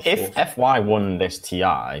really have a fourth. If FY won this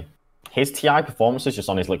TI, his TI performances just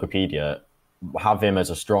on his Wikipedia have him as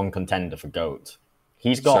a strong contender for GOAT.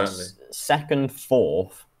 He's got second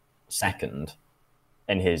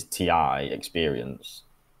in his TI experience.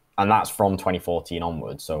 And that's from 2014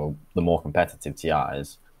 onwards, so the more competitive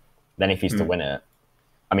TIs. Then if he's to win it,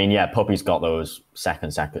 I mean, yeah, Puppy's got those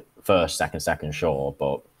first, second, sure,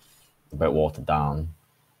 but a bit watered down.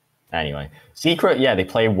 Anyway, Secret, yeah, they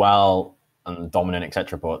play well and dominant,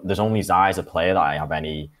 etc. But there's only Zai as a player that I have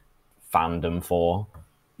any fandom for.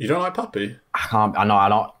 You don't like Puppy? I'm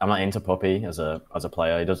not into Puppy as a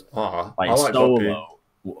player. He does I like solo.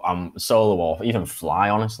 Puppy. Solo or even Fly.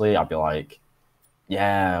 Honestly, I'd be like,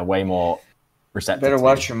 yeah, way more receptive. Better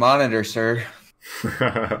watch your monitor, sir.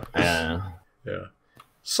 Yeah.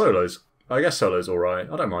 Solos. I guess Solo's alright.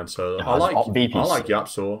 I don't mind Solo. I like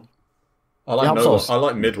Yapsaw. I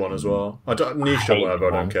like mid one as well. I don't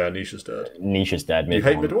care. Nisha's dead. Nisha's dead. You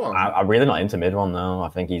hate mid one? I'm really not into mid one though.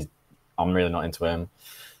 I'm really not into him.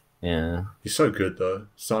 Yeah. He's so good though.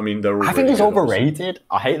 So I mean, they're all. I think he's overrated.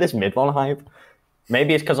 I hate this mid one hype.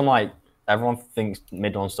 Maybe it's because I'm like everyone thinks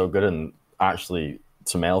mid one's so good and actually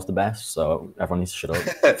Sumail's the best, so everyone needs to shut up.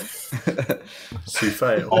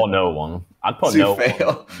 Sufail. Or no one. I'd put no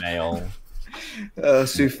one. Male.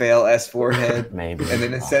 Sufail S4 head. Maybe. And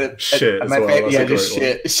then instead of Shit as my well, favorite, that's a just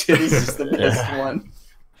great shit. Shit is just the best one.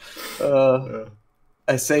 Yeah.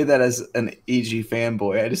 I say that as an EG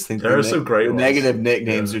fanboy. I just think There are some great the ones. negative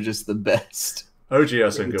nicknames Yeah. are just the best. OG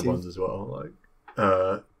has some good Team. ones as well,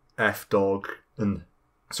 like F Dog and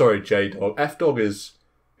J Dog. F Dog is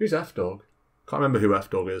who's F Dog? Can't remember who F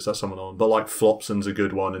Dog is. That's someone on. But like Flopson's a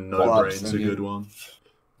good one, and No Flopson, Brain's a yeah. good one.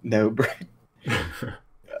 No brain.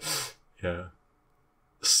 Yeah.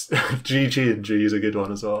 GG and G is a good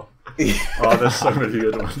one as well. Yeah. Oh, there's so many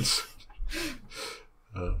good ones.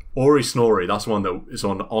 Ori Snorey, that's one that is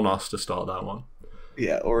on us to start that one.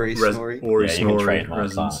 Yeah, Ori Snorey. Ori Yeah, you can Snorey, trademark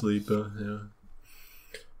Resident that. Sleeper, yeah.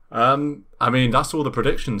 I mean, that's all the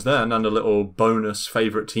predictions then, and a little bonus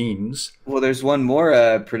favourite teams. Well, there's one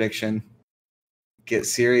more prediction. Get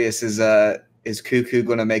serious. Is Cuckoo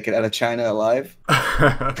going to make it out of China alive?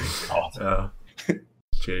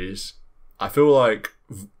 Jeez. I feel like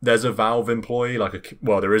there's a Valve employee,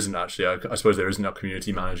 well, there isn't actually. I suppose there isn't a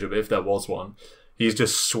community manager, but if there was one, he's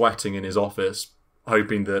just sweating in his office,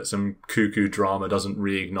 hoping that some Cuckoo drama doesn't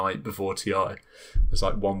reignite before TI. There's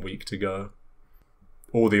like 1 week to go.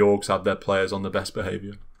 All the orgs have their players on the best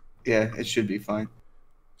behaviour. Yeah, it should be fine.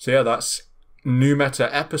 So yeah, that's New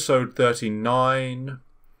Meta episode 39.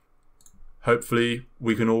 Hopefully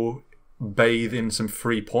we can all bathe in some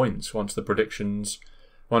free points once the prediction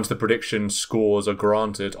scores are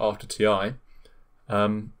granted after TI.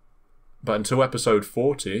 But until episode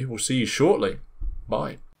 40, we'll see you shortly.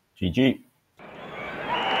 Bye. GG.